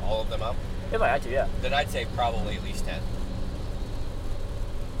you beat all of them up? If I had to, yeah. Then I'd say probably at least 10.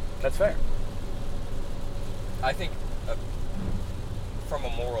 That's fair. I think from a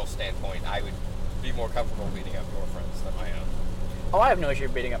moral standpoint, I would be more comfortable beating up your friends than my own. Oh, I have no issue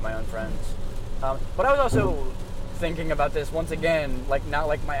beating up my own friends. But I was also thinking about this once again, like not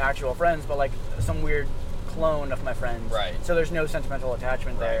like my actual friends, but like some weird clone of my friends. Right. So there's no sentimental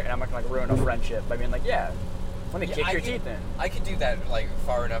attachment there, and I'm not gonna like ruin a friendship by being like, yeah, let me kick your teeth in. I could do that like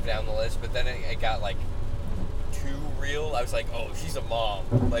far enough down the list, but then it got like too real. I was like, oh, she's a mom.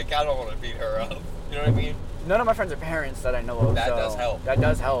 Like, I don't want to beat her up. You know what I mean? None of my friends are parents that I know of. That so does help. That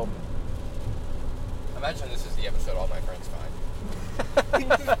does help. Imagine this is the episode all my friends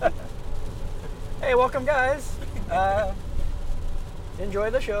find. Hey, welcome guys. Enjoy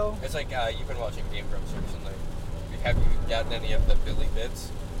the show. It's like you've been watching Game Grumps recently. Have you gotten any of the Billy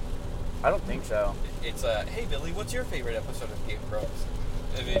bits? I don't think so. It's hey Billy, what's your favorite episode of Game Grumps?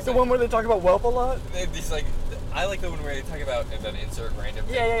 And It's the one where they talk about Welp a lot? He's like, I like the one where they talk about and then insert random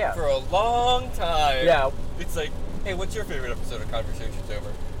thing. Yeah. For a long time. Yeah. It's like, hey, what's your favorite episode of Conversations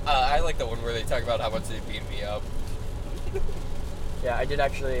Over? I like the one where they talk about how much they beat me up. Yeah, I did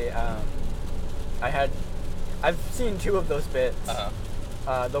actually. I've seen 2 of those bits.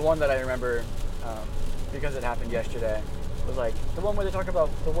 The one that I remember, because it happened yesterday, was like the one where they talk about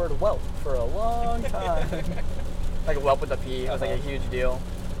the word whelp for a long time. Like whelp with a P. It was like a huge deal.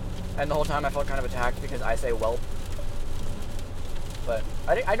 And the whole time I felt kind of attacked because I say whelp. But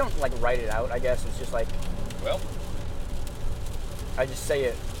I don't like write it out, I guess. It's just like, Well, I just say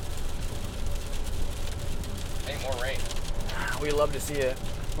it. hey, more rain. We love to see it.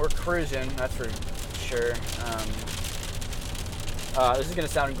 We're cruising, that's for sure. This is gonna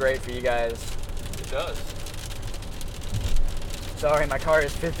sound great for you guys. It does. Sorry, my car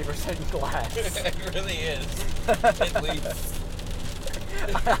is 50% glass. It really is. At least.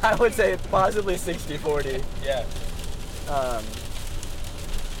 I would say possibly 60-40. Yeah.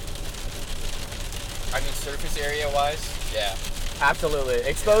 I mean, surface area wise, yeah. Absolutely.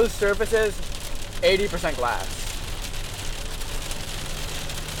 Exposed surfaces, 80% glass.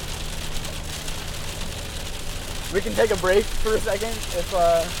 We can take a break for a second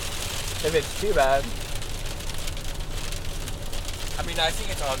if it's too bad. I mean, I think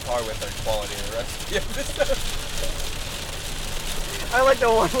it's on par with our quality of the rest of the episode. I like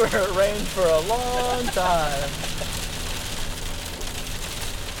the one where it rained for a long time.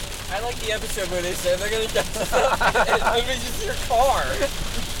 I like the episode where they say they're gonna get and it's just your car.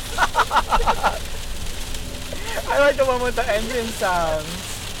 I like the one with the engine sounds.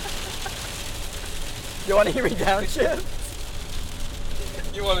 You want to hear me downshift?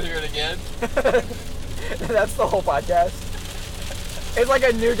 You want to hear it again? That's the whole podcast. It's like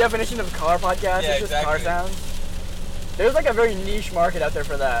a new definition of car podcast. Yeah, it's just car sounds. There's like a very niche market out there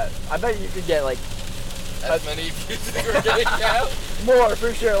for that. I bet you could get like as many views as we're getting now. More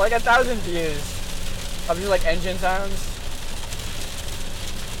for sure, like 1,000 views of just like engine sounds.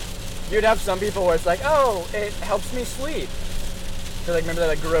 You'd have some people where it's like, oh, it helps me sleep. So like, remember they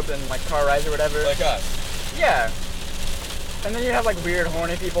like grew up in like car rides or whatever? Like us. Yeah. And then you have like weird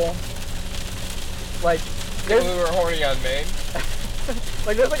horny people. Like, People who are horny on Maine.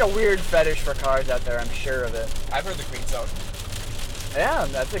 like there's like a weird fetish for cars out there, I'm sure of it. I've heard the Queen song. Yeah,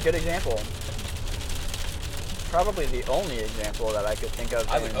 that's a good example. Probably the only example that I could think of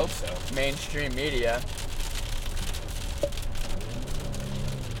I would in hope so. mainstream media.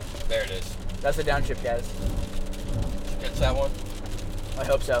 There it is. That's a downshift, guys. Did you catch that one? I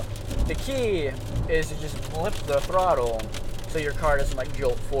hope so. The key is to just flip the throttle so your car doesn't like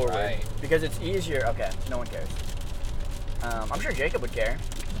jolt forward. Right. Because it's easier. Okay, no one cares. I'm sure Jacob would care.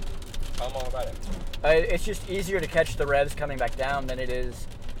 Tell them all about it. It's just easier to catch the revs coming back down than it is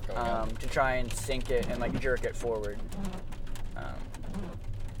Going up. to try and sink it and like jerk it forward.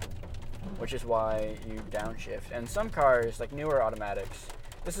 Which is why you downshift. And some cars, like newer automatics,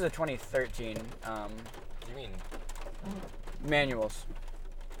 this is a 2013 What do you mean? manuals.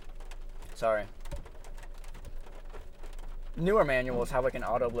 Sorry. Newer manuals have like an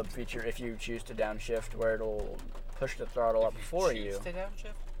auto blip feature if you choose to downshift, where it'll push the throttle up for you. Choose to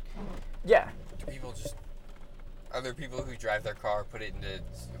downshift? Yeah. Do people just... Are there people who drive their car, put it into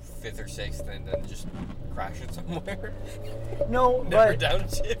 5th or 6th, and then just crash it somewhere? No, Never but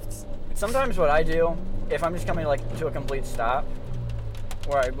downshifts? sometimes what I do, if I'm just coming like to a complete stop,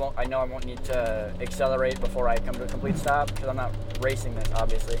 where I know I won't need to accelerate before I come to a complete stop, because I'm not racing this,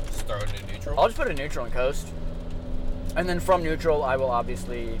 obviously. Just throw it in neutral? I'll just put it in neutral and coast. And then from neutral, I will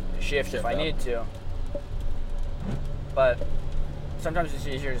obviously shift if I up. need to. But sometimes it's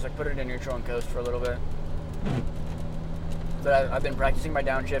easier to just like put it in neutral and coast for a little bit. But I've been practicing my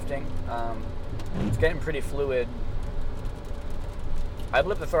downshifting. It's getting pretty fluid. I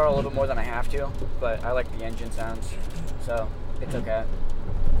blip the throttle a little bit more than I have to, but I like the engine sounds, so it's okay.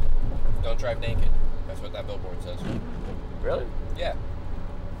 Don't drive naked. That's what that billboard says. Really? Yeah.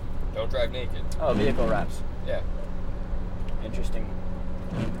 Don't drive naked. Oh, vehicle wraps. Yeah. Interesting.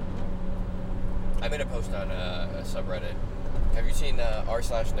 I made a post on a subreddit. Have you seen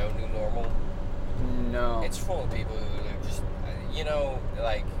r/no new normal? No. It's full of people who are just,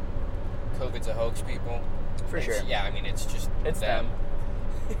 like, COVID's a hoax people. For It's- sure. Yeah, I mean, it's just It's them.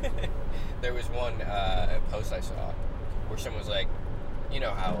 There was one post I saw where someone was like, you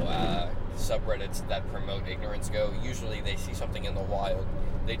know how subreddits that promote ignorance go, usually they see something in the wild,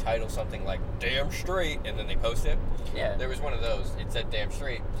 they title something like damn straight, and then they post it. Yeah. There was one of those. It said damn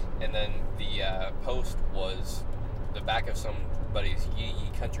straight, and then the post was the back of somebody's Yee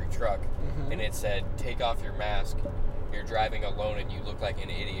country truck, Mhm. and it said, take off your mask, you're driving alone and you look like an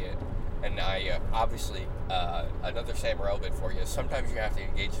idiot. And I, obviously, another Samurai bit for you, sometimes you have to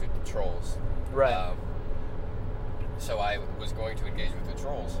engage with the trolls. Right. So I was going to engage with the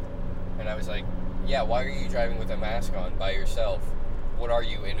trolls, and I was like, yeah, why are you driving with a mask on by yourself? What are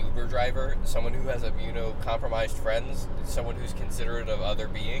you, an Uber driver? Someone who has immunocompromised friends? Someone who's considerate of other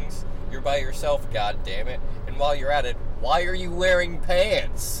beings? You're by yourself, god damn it. And while you're at it, why are you wearing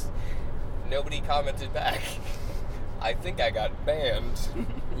pants? Nobody commented back. I think I got banned.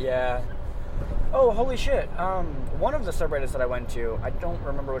 Yeah. Oh, holy shit. One of the subreddits that I went to, I don't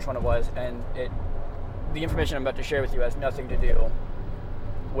remember which one it was, and the information I'm about to share with you has nothing to do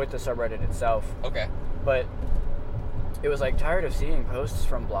with the subreddit itself. Okay. But it was like, tired of seeing posts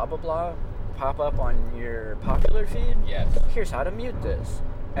from blah blah blah pop up on your popular feed? Yes. Here's how to mute this.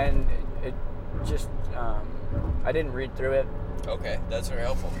 And it just, I didn't read through it. Okay, that's very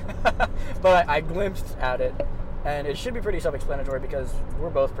helpful. But I glimpsed at it, and it should be pretty self-explanatory because we're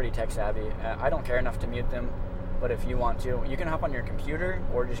both pretty tech-savvy. I don't care enough to mute them, but if you want to, you can hop on your computer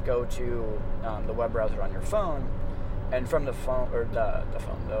or just go to the web browser on your phone, and from the phone, or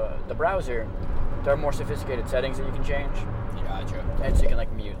the browser, there are more sophisticated settings that you can change, Gotcha. and so you can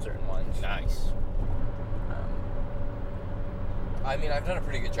like mute certain ones. Nice. I mean, I've done a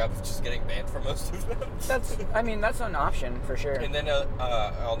pretty good job of just getting banned from most of them. That's an option for sure. And then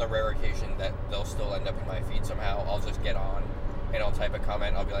on the rare occasion that they'll still end up in my feed somehow, I'll just get on and I'll type a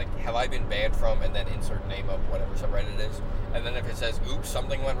comment. I'll be like, have I been banned from, and then insert name of whatever subreddit it is. And then if it says, oops,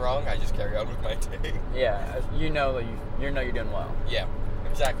 something went wrong, I just carry on with my day. Yeah, you know that you're doing well. Yeah,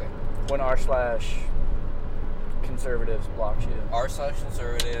 exactly. When r/conservatives blocks you.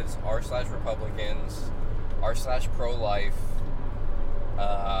 r/conservatives, r/Republicans, r/pro-life.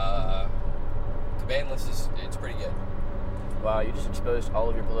 The ban list it's pretty good. Wow, you just exposed all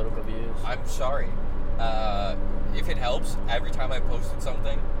of your political views. I'm sorry. If it helps, every time I posted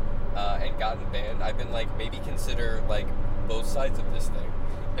something and gotten banned, I've been like, maybe consider like both sides of this thing,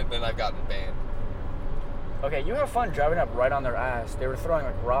 and then I've gotten banned. Okay, you have fun driving up right on their ass. They were throwing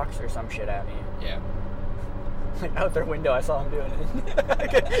like rocks or some shit at me. Yeah. Like out their window, I saw them doing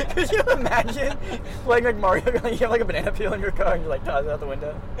it. Could you imagine playing like Mario? Like, you have like a banana peel in your car and you like toss it out the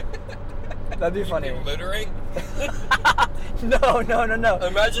window. That'd be funny. Littering? No.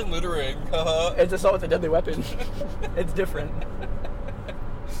 Imagine littering. It's assault with a deadly weapon. It's different. You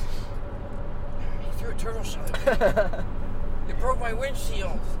threw a turtle shell at me. It broke my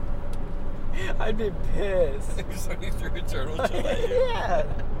windshield. I'd be pissed. So you threw a turtle shell at you? Yeah.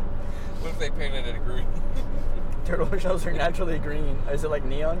 What if they painted it green? Turtle shells are naturally green. Is it like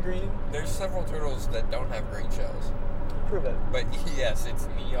neon green? There's several turtles that don't have green shells. Prove it. But yes, it's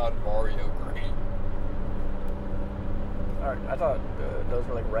neon Mario green. Alright, I thought those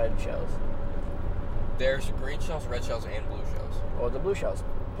were like red shells. There's green shells, red shells, and blue shells. Well, the blue shell's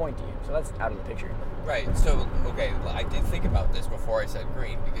pointy, so that's out of the picture. Right, so, okay, I did think about this before I said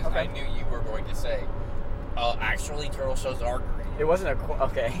green, because Okay. I knew you were going to say, actually, turtle shells are green. It wasn't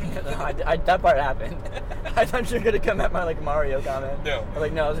okay. That part happened. I thought you were gonna come at my like Mario comment. No. I was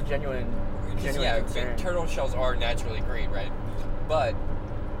like, no, it's a genuine Yeah, concern. turtle shells are naturally green, right? But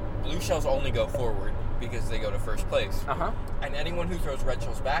blue shells only go forward because they go to first place. Uh-huh. And anyone who throws red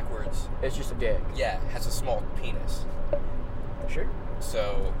shells backwards, It's just a dick. yeah, has a small penis. Sure.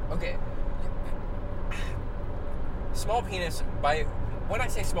 So, okay. Small penis, when I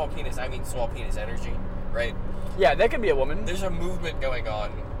say small penis, I mean small penis energy, right? Yeah, that could be a woman. There's a movement going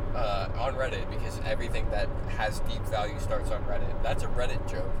on Reddit because everything that has deep value starts on Reddit. That's a Reddit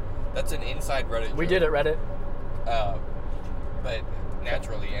joke. That's an inside Reddit joke. We did it, Reddit. But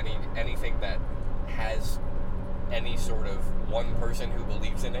naturally, anything that has any sort of one person who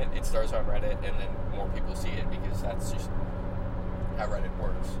believes in it, it starts on Reddit, and then more people see it because that's just how Reddit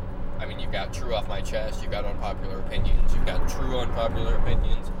works. I mean, you've got True Off My Chest, you've got Unpopular Opinions, you've got True Unpopular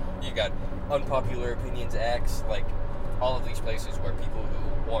Opinions, you've got Unpopular Opinions X, like all of these places where people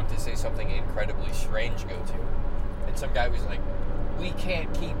who want to say something incredibly strange go to. And some guy was like, we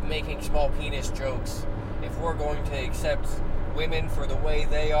can't keep making small penis jokes. If we're going to accept women for the way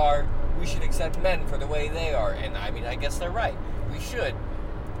they are, we should accept men for the way they are. And I mean, I guess they're right. We should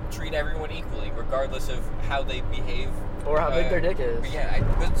treat everyone equally, regardless of how they behave. Or how big their dick is. Yeah,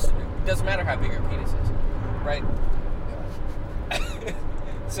 it doesn't matter how big your penis is, right?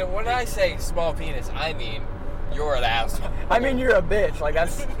 So when I say small penis, I mean you're an asshole. I mean, you're a bitch. Like,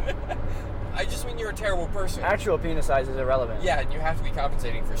 that's... I just mean you're a terrible person. Actual penis size is irrelevant. Yeah, and you have to be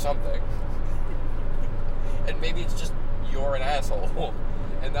compensating for something. And maybe it's just you're an asshole,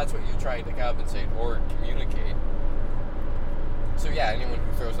 and that's what you're trying to compensate or communicate. So yeah, anyone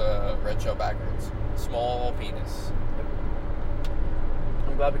who throws a red shell backwards, small penis.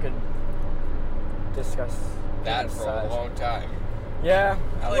 I'm glad we could discuss That penis for size. a long time. Yeah.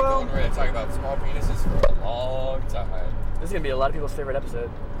 I like going ready to talk about small penises for a long time. This is going to be a lot of people's favorite episode.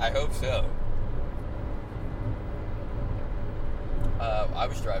 I hope so. I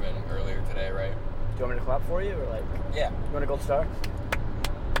was driving earlier today, right? Do you want me to clap for you, or like... Yeah. You want a gold star?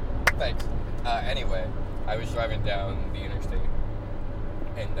 Thanks. Anyway, I was driving down the interstate,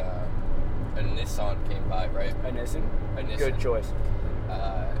 and a Nissan came by, right? A Nissan? A Nissan. Good choice.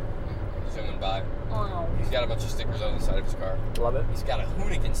 Zooming by. Oh. He's got a bunch of stickers on the side of his car. Love it. He's got a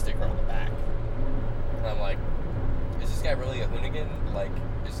Hoonigan sticker on the back. And I'm like, is this guy really a Hoonigan? Like,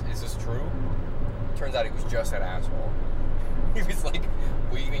 is this true? Turns out he was just an asshole. He was like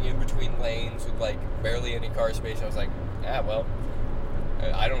weaving in between lanes with like barely any car space. I was like, yeah, well,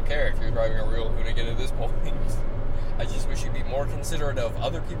 I don't care if you're driving a real Hoonigan at this point. I just wish you'd be more considerate of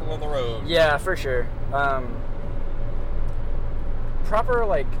other people on the road. Yeah, for sure. Proper,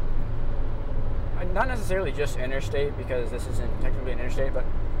 like, not necessarily just interstate, because this isn't technically an interstate, but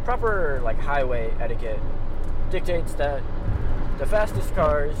proper, like, highway etiquette dictates that the fastest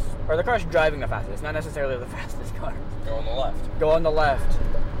cars, or the cars driving the fastest, not necessarily the fastest cars, Go on the left. go on the left.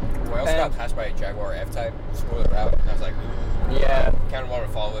 Well, I also got passed by a Jaguar F-Type, spoiler route, and I was like, ooh. Yeah. Kind of wanted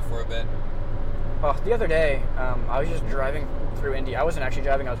to follow it for a bit. Oh, the other day, I was just driving through Indy. I wasn't actually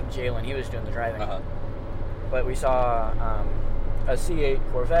driving, I was with Jalen. He was doing the driving. Uh-huh. But we saw a C8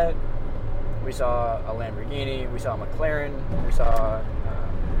 Corvette. We saw a Lamborghini. We saw a McLaren. We saw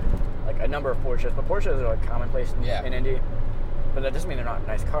like a number of Porsches. But Porsches are like commonplace in Indy. But that doesn't mean they're not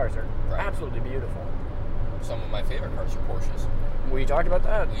nice cars. They're absolutely beautiful. Some of my favorite cars are Porsches. We talked about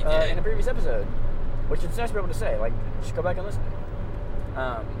that We did. in a previous episode, which it's nice to be able to say. Like, just go back and listen.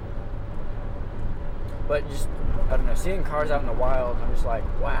 But just, I don't know, seeing cars out in the wild, I'm just like,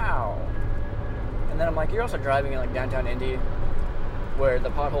 wow. And then I'm like, you're also driving in like downtown Indy, where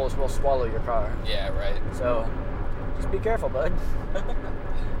the potholes will swallow your car. Yeah, right. So, just be careful, bud.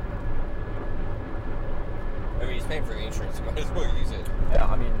 paying for the insurance. You might as well use it. Yeah,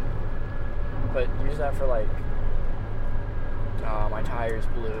 I mean, but use that for like, my tires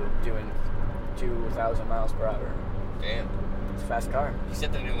blew doing 2,000 miles per hour. Damn. It's a fast car. You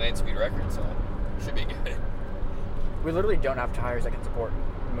set the new land speed record, so should be good. We literally don't have tires that can support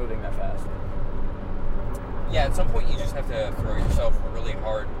moving that fast. Yeah, at some point you just have to throw yourself really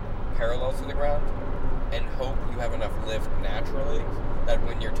hard parallel to the ground and hope you have enough lift naturally that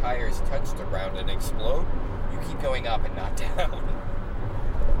when your tires touch the ground and explode, you keep going up and not down.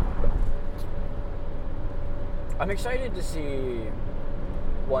 I'm excited to see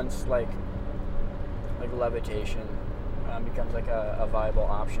once like levitation becomes like a viable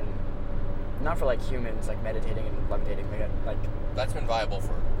option. Not for like humans like meditating and levitating, like That's been viable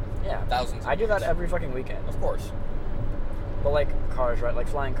for thousands of I do that years. every fucking weekend. Of course. But like cars, right? Like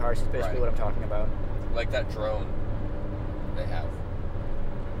flying cars is basically Right. what I'm talking about. Like that drone they have.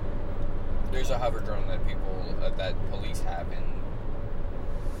 There's a hover drone that that police have in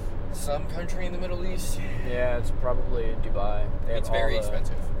some country in the Middle East. Yeah, it's probably Dubai. They have It's very all the-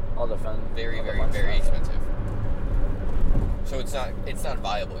 expensive. All the fun. Very, all the very, fun very stuff. expensive. So it's not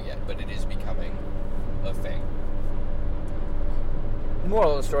viable yet, but it is becoming a thing.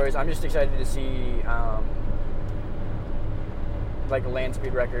 Moral of the story is I'm just excited to see like a land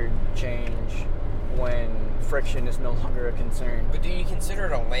speed record change when friction is no longer a concern. But do you consider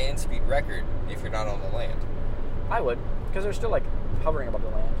it a land speed record if you're not on the land? I would, because they're still like hovering above the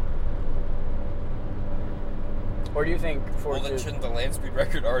land. Or do you think for Well, then shouldn't the land speed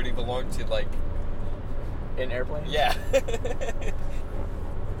record already belong to, like... in airplanes? Yeah.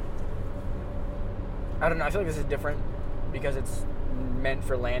 I don't know. I feel like this is different because it's meant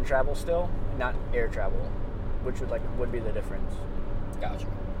for land travel still, not air travel, which would be the difference. Gotcha.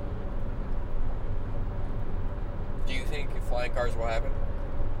 Do you think flying cars will happen?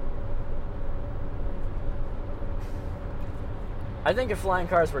 I think if flying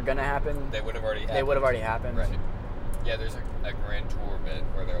cars were gonna happen, They would have already happened. they would have already happened. Right. Yeah, there's a Grand Tour bit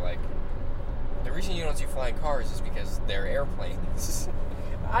where they're like, the reason you don't see flying cars is because they're airplanes.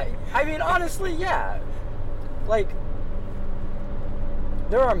 I mean, honestly, yeah. Like,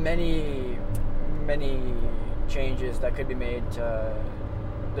 there are many changes that could be made to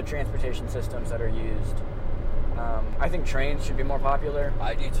the transportation systems that are used. I think trains should be more popular.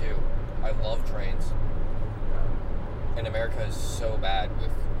 I do too. I love trains. And America is so bad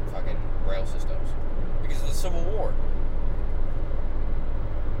with fucking rail systems because of the Civil War.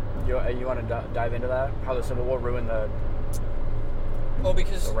 You want to dive into that? How the Civil War ruined the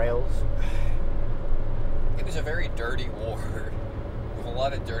Because rails? it was a very dirty war with a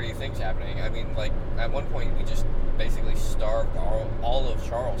lot of dirty things happening. I mean, like, at one point we just basically starved all of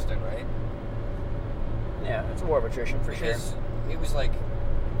Charleston, right? Yeah, it's a war of attrition for sure. Because it was like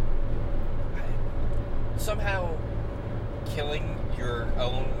somehow killing your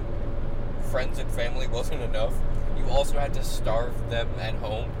own friends and family wasn't enough. You also had to starve them at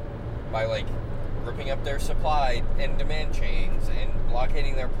home by like ripping up their supply and demand chains and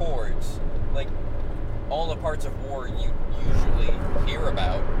blockading their ports. Like all the parts of war you usually hear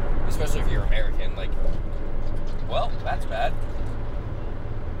about, especially if you're American, like, well, that's bad.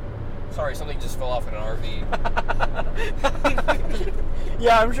 Sorry, something just fell off in an RV.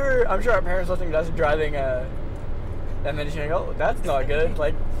 Yeah, I'm sure our parents listening to us driving and then just going, oh, that's not good.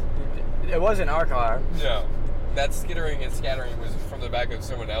 Like, it wasn't our car. No. That skittering and scattering was from the back of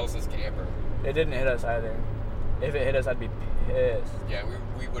someone else's camper. It didn't hit us either. If it hit us, I'd be pissed. Yeah,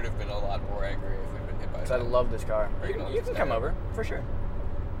 we would have been a lot more angry if we'd been hit by Because I that. love this car. Are you gonna let You this can guy come over? over, for sure.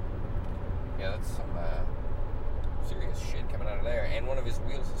 Yeah, that's some serious shit coming out of there. And one of his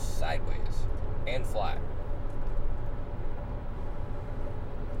wheels is sideways and flat.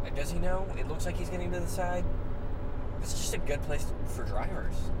 And does he know? It looks like he's getting to the side. It's just a good place for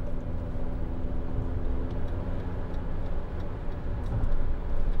drivers.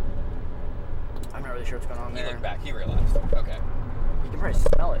 I'm not really sure what's going on He there. looked back. He realized. Okay. You can probably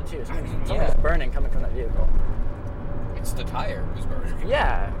smell it, too. Something's yeah. burning coming from that vehicle. It's the tire was burning.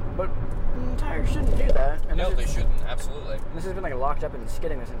 Yeah, but tires shouldn't do that. And No, this they is- shouldn't. Absolutely. This has been like locked up and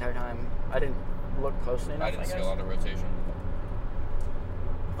skidding this entire time. I didn't look closely enough, I didn't see guess. a lot of rotation.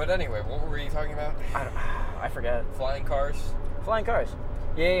 But anyway, what were you talking about? I forget. Flying cars? Flying cars.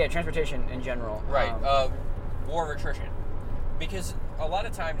 Yeah, transportation in general. Right. War of attrition. Because a lot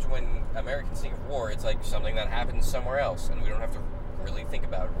of times when Americans think of war, it's like something that happens somewhere else, and we don't have to really think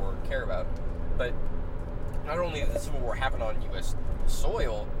about or care about. But not only did the Civil War happen on U.S.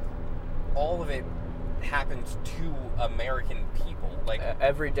 soil, all of it happened to American people. Like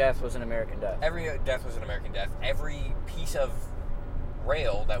Every death was an American death. every death was an American death. Every piece of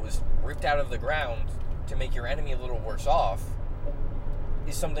rail that was ripped out of the ground to make your enemy a little worse off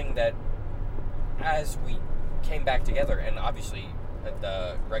is something that, as we came back together, and obviously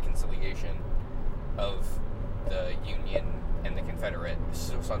the reconciliation of the Union and the Confederate is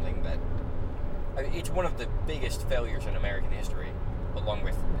still something that, I mean, it's one of the biggest failures in American history, along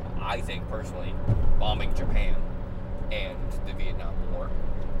with, I think personally, bombing Japan and the Vietnam War.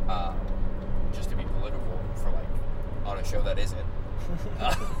 Just to be political for, like, on a show that isn't.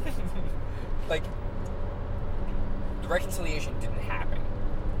 Like, the reconciliation didn't happen.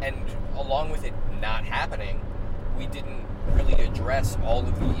 And along with it not happening, we didn't really address all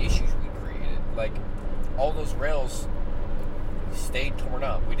of the issues we created. Like, all those rails stayed torn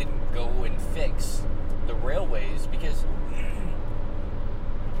up. We didn't go and fix the railways because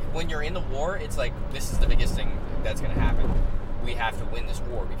when you're in the war, it's like, this is the biggest thing that's going to happen. We have to win this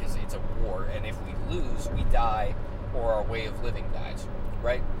war because it's a war, and if we lose, we die, or our way of living dies,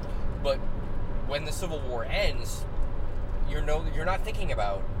 right? But when the Civil War ends, you're not thinking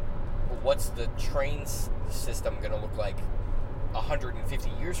about what's the train system going to look like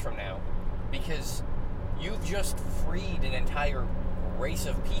 150 years from now, because you've just freed an entire race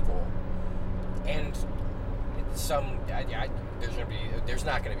of people, and there's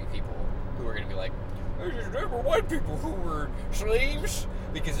not going to be people who are going to be like, there's never white people who were slaves,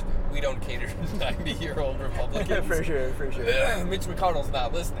 because we don't cater to 90-year-old Republicans. For sure. Mitch McConnell's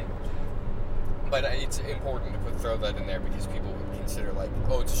not listening. But it's important to throw that in there because people would consider, like,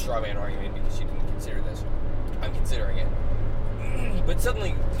 oh, it's a straw man argument because you didn't consider this. I'm considering it. But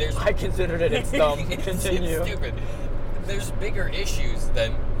suddenly there's... I considered it, it's dumb. Continue. It's stupid. There's bigger issues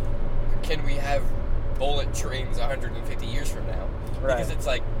than can we have bullet trains 150 years from now? Right. Because it's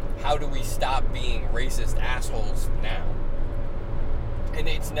like, how do we stop being racist assholes now? And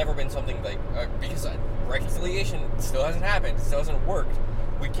it's never been something like... because reconciliation still hasn't happened. It still hasn't worked.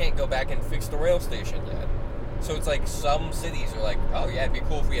 We can't go back and fix the rail station yet. So it's like some cities are like, oh yeah, it'd be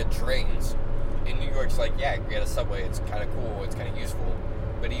cool if we had trains. In New York, it's like, yeah, we had a subway. It's kind of cool. It's kind of useful.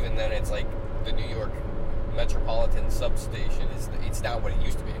 But even then, it's like the New York Metropolitan substation it's not what it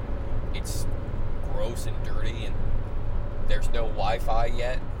used to be. It's gross and dirty, and there's no Wi-Fi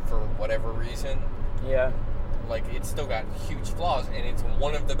yet for whatever reason. Yeah. Like, it's still got huge flaws, and it's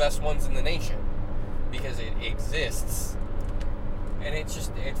one of the best ones in the nation because it exists. And it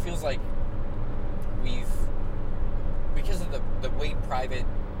feels like because of the way private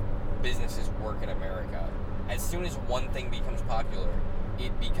businesses work in America, as soon as one thing becomes popular,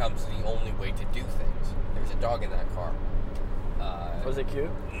 it becomes the only way to do things. There's a dog in that car. Was it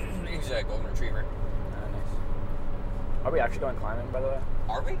cute? He's a golden retriever. Nice. Are we actually going climbing, by the way?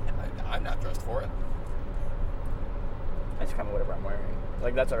 Are we? I'm not dressed for it. That's kind of whatever I'm wearing.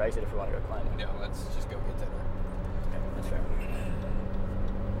 Like, that's alright if we want to go climbing. No, let's just go get dinner. Okay, that's fair.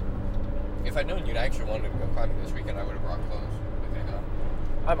 If I'd known you'd actually wanted to go climbing this weekend, I would have brought clothes. Okay, no.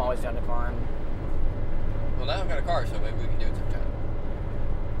 I'm always down to climb. Well, now I've got a car, so maybe we can do it sometime.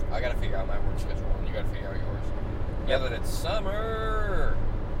 I gotta figure out my work schedule, and you gotta figure out yours. Yeah, that it's summer!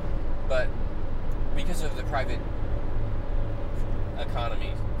 But because of the private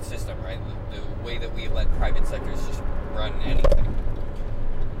economy system, right? The way that we let private sectors just run anything,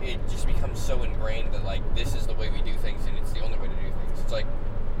 it just becomes so ingrained that, like, this is the way we do things, and it's the only way to do things. It's like,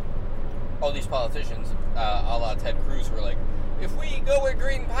 all these politicians, a la Ted Cruz, were like, if we go with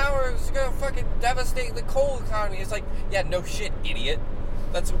green power, it's gonna fucking devastate the coal economy. It's like, yeah, no shit, idiot.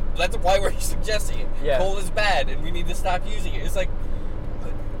 That's why we're suggesting it. Yeah. Coal is bad, and we need to stop using it. It's like,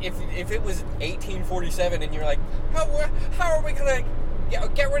 if it was 1847, and you're like, how are we gonna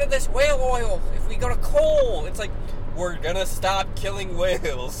get rid of this whale oil if we go to coal? It's like, we're gonna stop killing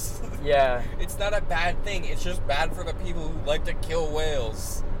whales. Yeah. It's not a bad thing. It's just bad for the people who like to kill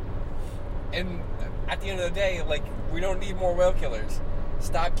whales. And at the end of the day, like, we don't need more whale killers.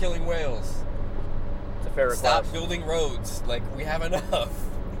 Stop killing whales. It's a fair request. Stop building roads. Like, we have enough.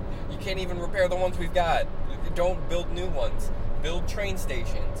 You can't even repair the ones we've got. Don't build new ones. Build train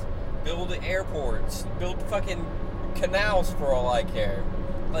stations. Build airports. Build fucking canals for all I care.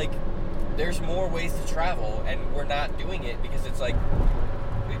 Like, there's more ways to travel, and we're not doing it because it's like,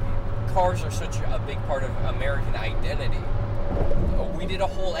 cars are such a big part of American identity. We did a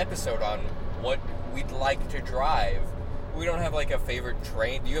whole episode on what we'd like to drive. We don't have, like, a favorite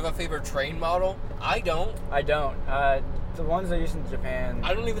train. Do you have a favorite train model? I don't. The ones they use in Japan.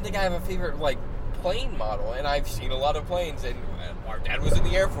 I don't even think I have a favorite, like, plane model. And I've seen a lot of planes, and our dad was in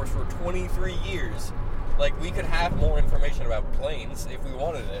the Air Force for 23 years. Like, we could have more information about planes if we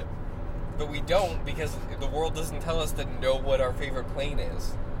wanted it. But we don't, because the world doesn't tell us to know what our favorite plane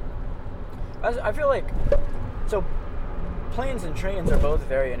is. I feel like, so planes and trains are both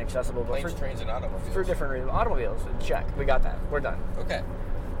very inaccessible, but Planes, trains, and automobiles. for different reasons. Automobiles, check. We got that. We're done. Okay.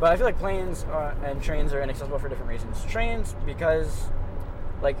 But I feel like planes and trains are inaccessible for different reasons. Trains, because,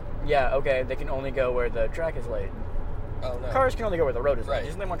 like, yeah, okay, they can only go where the track is laid. Oh, no. Cars can only go where the road is laid. Right.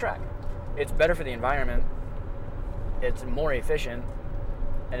 There's only one track. It's better for the environment. It's more efficient.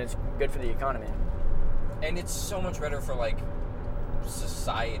 And it's good for the economy. And it's so much better for, like,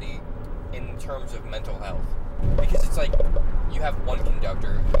 society in terms of mental health. Because it's like, you have one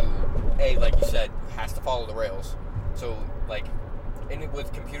conductor who, like you said, has to follow the rails. So, like, and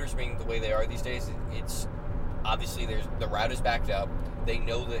with computers being the way they are these days, it's obviously the route is backed up. They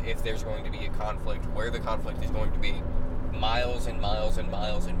know that if there's going to be a conflict, where the conflict is going to be, miles and miles and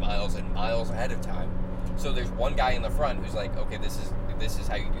miles and miles and miles ahead of time. So there's one guy in the front who's like, okay, this is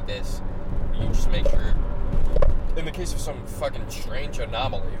how you do this. You just make sure. In the case of some fucking strange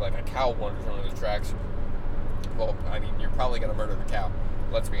anomaly, like a cow wanders onto the tracks, well, I mean, you're probably going to murder the cow.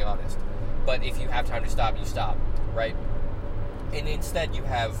 Let's be honest. But if you have time to stop, you stop, right? And instead, you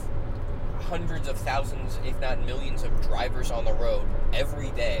have hundreds of thousands, if not millions, of drivers on the road every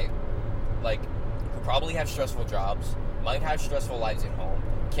day, like, who probably have stressful jobs, might have stressful lives at home,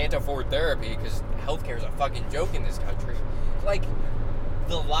 can't afford therapy because healthcare is a fucking joke in this country. Like,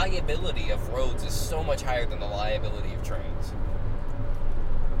 the liability of roads is so much higher than the liability of trains.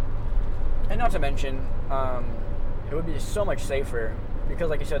 And not to mention, it would be so much safer because,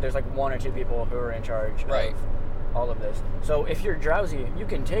 like you said, there's like one or two people who are in charge Right. of all of this. So if you're drowsy, you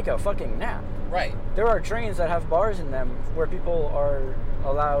can take a fucking nap. Right. There are trains that have bars in them where people are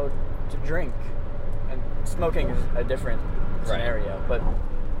allowed to drink, and smoking is a different scenario. But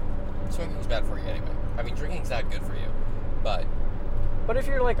smoking's bad for you anyway. I mean, drinking's not good for you, but if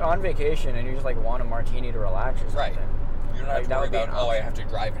you're like on vacation and you just like want a martini to relax or something, right, you don't have like, to that worry would be an about, I option. have to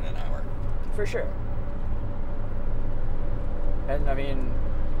drive in an hour. For sure. And I mean,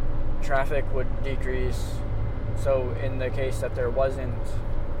 traffic would decrease. So in the case that there wasn't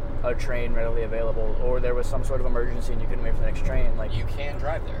a train readily available, or there was some sort of emergency and you couldn't wait for the next train, like You can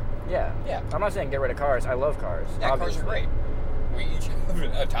drive there. yeah. I'm not saying get rid of cars. I love cars. Yeah, obviously. cars are great. We each have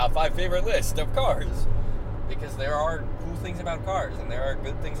a top 5 favorite list of cars. Because there are cool things about cars, and there are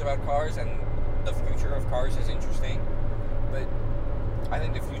good things about cars, and the future of cars is interesting. But I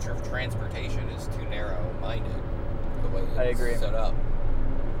think the future of transportation is too narrow-minded, the way it's I agree. set up.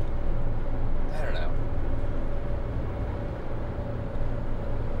 I don't know.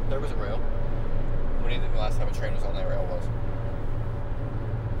 There was a rail. When do you think the last time a train was on that rail was?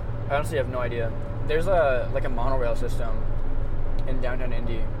 I honestly have no idea. There's a monorail system in downtown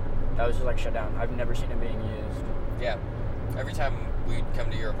Indy that was just like shut down. I've never seen it being used. Yeah. Every time we'd come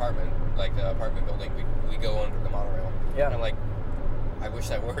to your apartment, like the apartment building, we go under the monorail. Yeah. And I'm like, I wish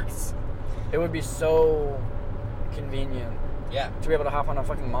that works. It would be so convenient Yeah. to be able to hop on a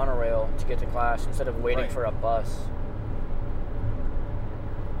fucking monorail to get to class instead of waiting Right. for a bus.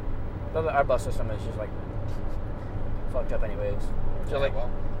 But our bus system is just like fucked up anyways. So Yeah, like well.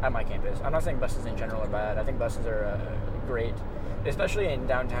 at my campus, I'm not saying buses in general are bad. I think buses are great, especially in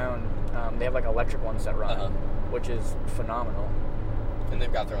downtown. They have like electric ones that run, Uh-huh. which is phenomenal. And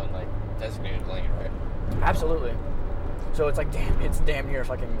they've got their own, like, designated lane, right? Absolutely. So it's like it's damn near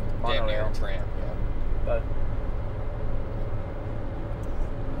fucking Damn near monorail. a tram, yeah. But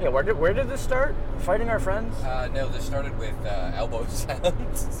yeah, where did this start? Fighting our friends? No, this started with elbow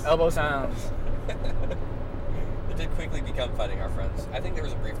sounds. Elbow sounds. It did quickly become fighting our friends. I think there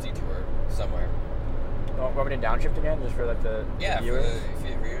was a brief detour somewhere. Want me to downshift again just for like the Yeah, for viewers? the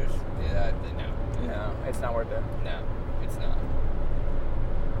viewers. Yeah, no. No, it's not worth it. No, it's not.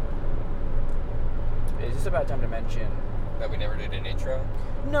 Is this about time to mention? That we never did an intro?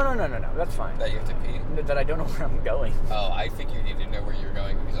 No. That's fine. That you have to pee? That I don't know where I'm going. Oh, I think you need to know where you're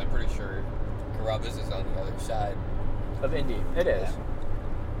going because I'm pretty sure Carrabba's is on the other side. Of Indy. It is.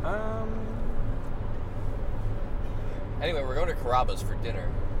 Anyway, we're going to Carrabba's for dinner.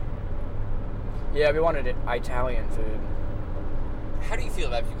 Yeah, we wanted Italian food. How do you feel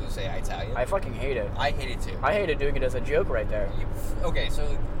about people who say Italian? I fucking hate it. I hate it too. I hated doing it as a joke right there. Okay, so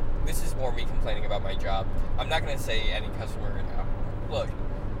this is more me complaining about my job. I'm not going to say any customer. Look,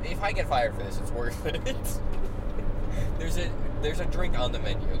 if I get fired for this, it's worth it. There's a drink on the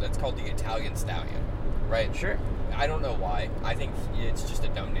menu that's called the Italian Stallion, right? Sure. I don't know why. I think it's just a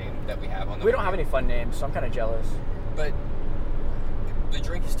dumb name that we have on the We menu. don't have any fun names, so I'm kind of jealous. But the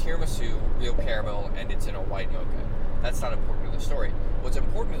drink is tiramisu, real caramel, and it's in a white mocha. That's not important to the story. What's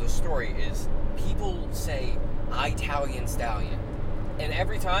important to the story is people say Italian Stallion. And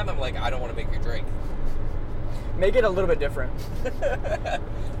every time I'm like, I don't want to make your drink. Make it a little bit different.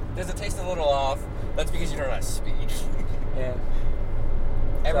 Does it taste a little off? That's because you don't know how to speak. Yeah.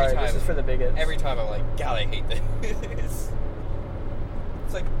 Every Sorry, time. this is for the bigots. Every time I'm like, God, I hate this.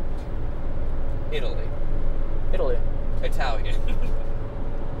 It's like Italy. Italy. Italian.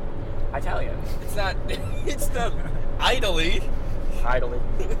 Italian. It's not idly. Idly.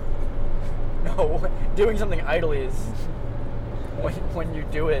 No, doing something idly is when you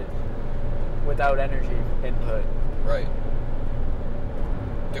do it without energy input. Right.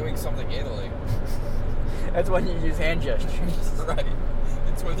 Doing something Italy. That's when you use hand gestures. Right.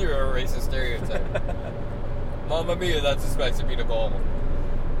 It's when you're a racist stereotype. Mamma mia, that's a spicy meatball.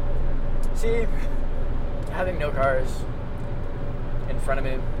 See, having no cars in front of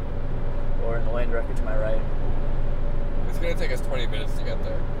me or in the lane directly to my right. It's gonna take us 20 minutes to get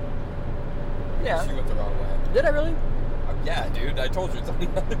there. Yeah. She went the wrong way. Did I really? Yeah, dude, I told you it's on the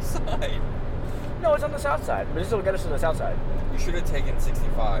other side. No, it's on the south side, but this will get us to the south side. You should have taken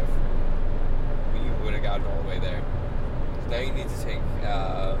 65. You would have gotten all the way there. So now you need to take,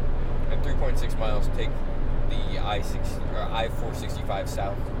 at 3.6 miles, take the I-465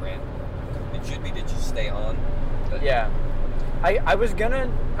 south ramp. It should be to just stay on. But Yeah. I was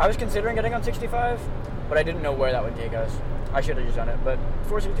considering getting on 65, but I didn't know where that would take us. I should have just done it, but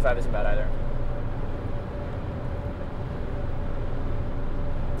 465 isn't bad either.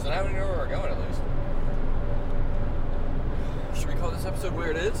 So now we know where we're going, at least. Should we call this episode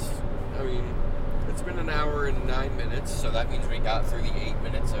where it is? I mean, it's been an hour and 9 minutes, so that means we got through the 8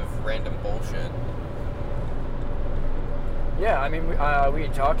 minutes of random bullshit. Yeah, I mean, we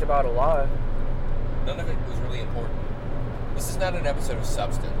talked about a lot. None of it was really important. This is not an episode of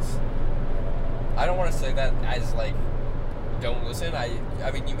substance. I don't want to say that as, like, don't listen. I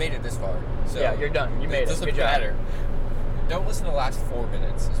mean, you made it this far. So Yeah, you're done. You made it. doesn't Good job. matter. Don't listen to the last 4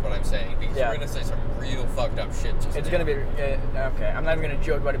 minutes, is what I'm saying, because Yeah. we're going to say some real fucked up shit just It's now. going to be... okay, I'm not even going to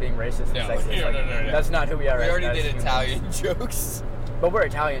joke about it being racist and No, sexist. no, no. That's not who we are. We as- already as did humans. Italian jokes. But we're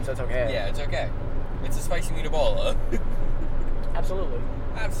Italian, so it's okay. Yeah, it's okay. It's a spicy meatball. Absolutely.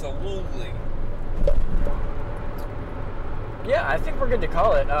 Absolutely. Yeah, I think we're good to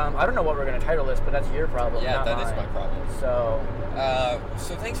call it. I don't know what we're going to title this, but that's your problem, Yeah, not that is mine. my problem. So,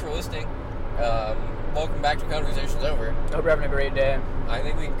 So thanks for listening. Welcome back to Conversations Over. hope you're having a great day. I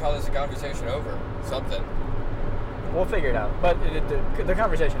think we can call this a conversation over. Something. We'll figure it out. But the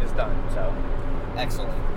conversation is done, so... Excellent.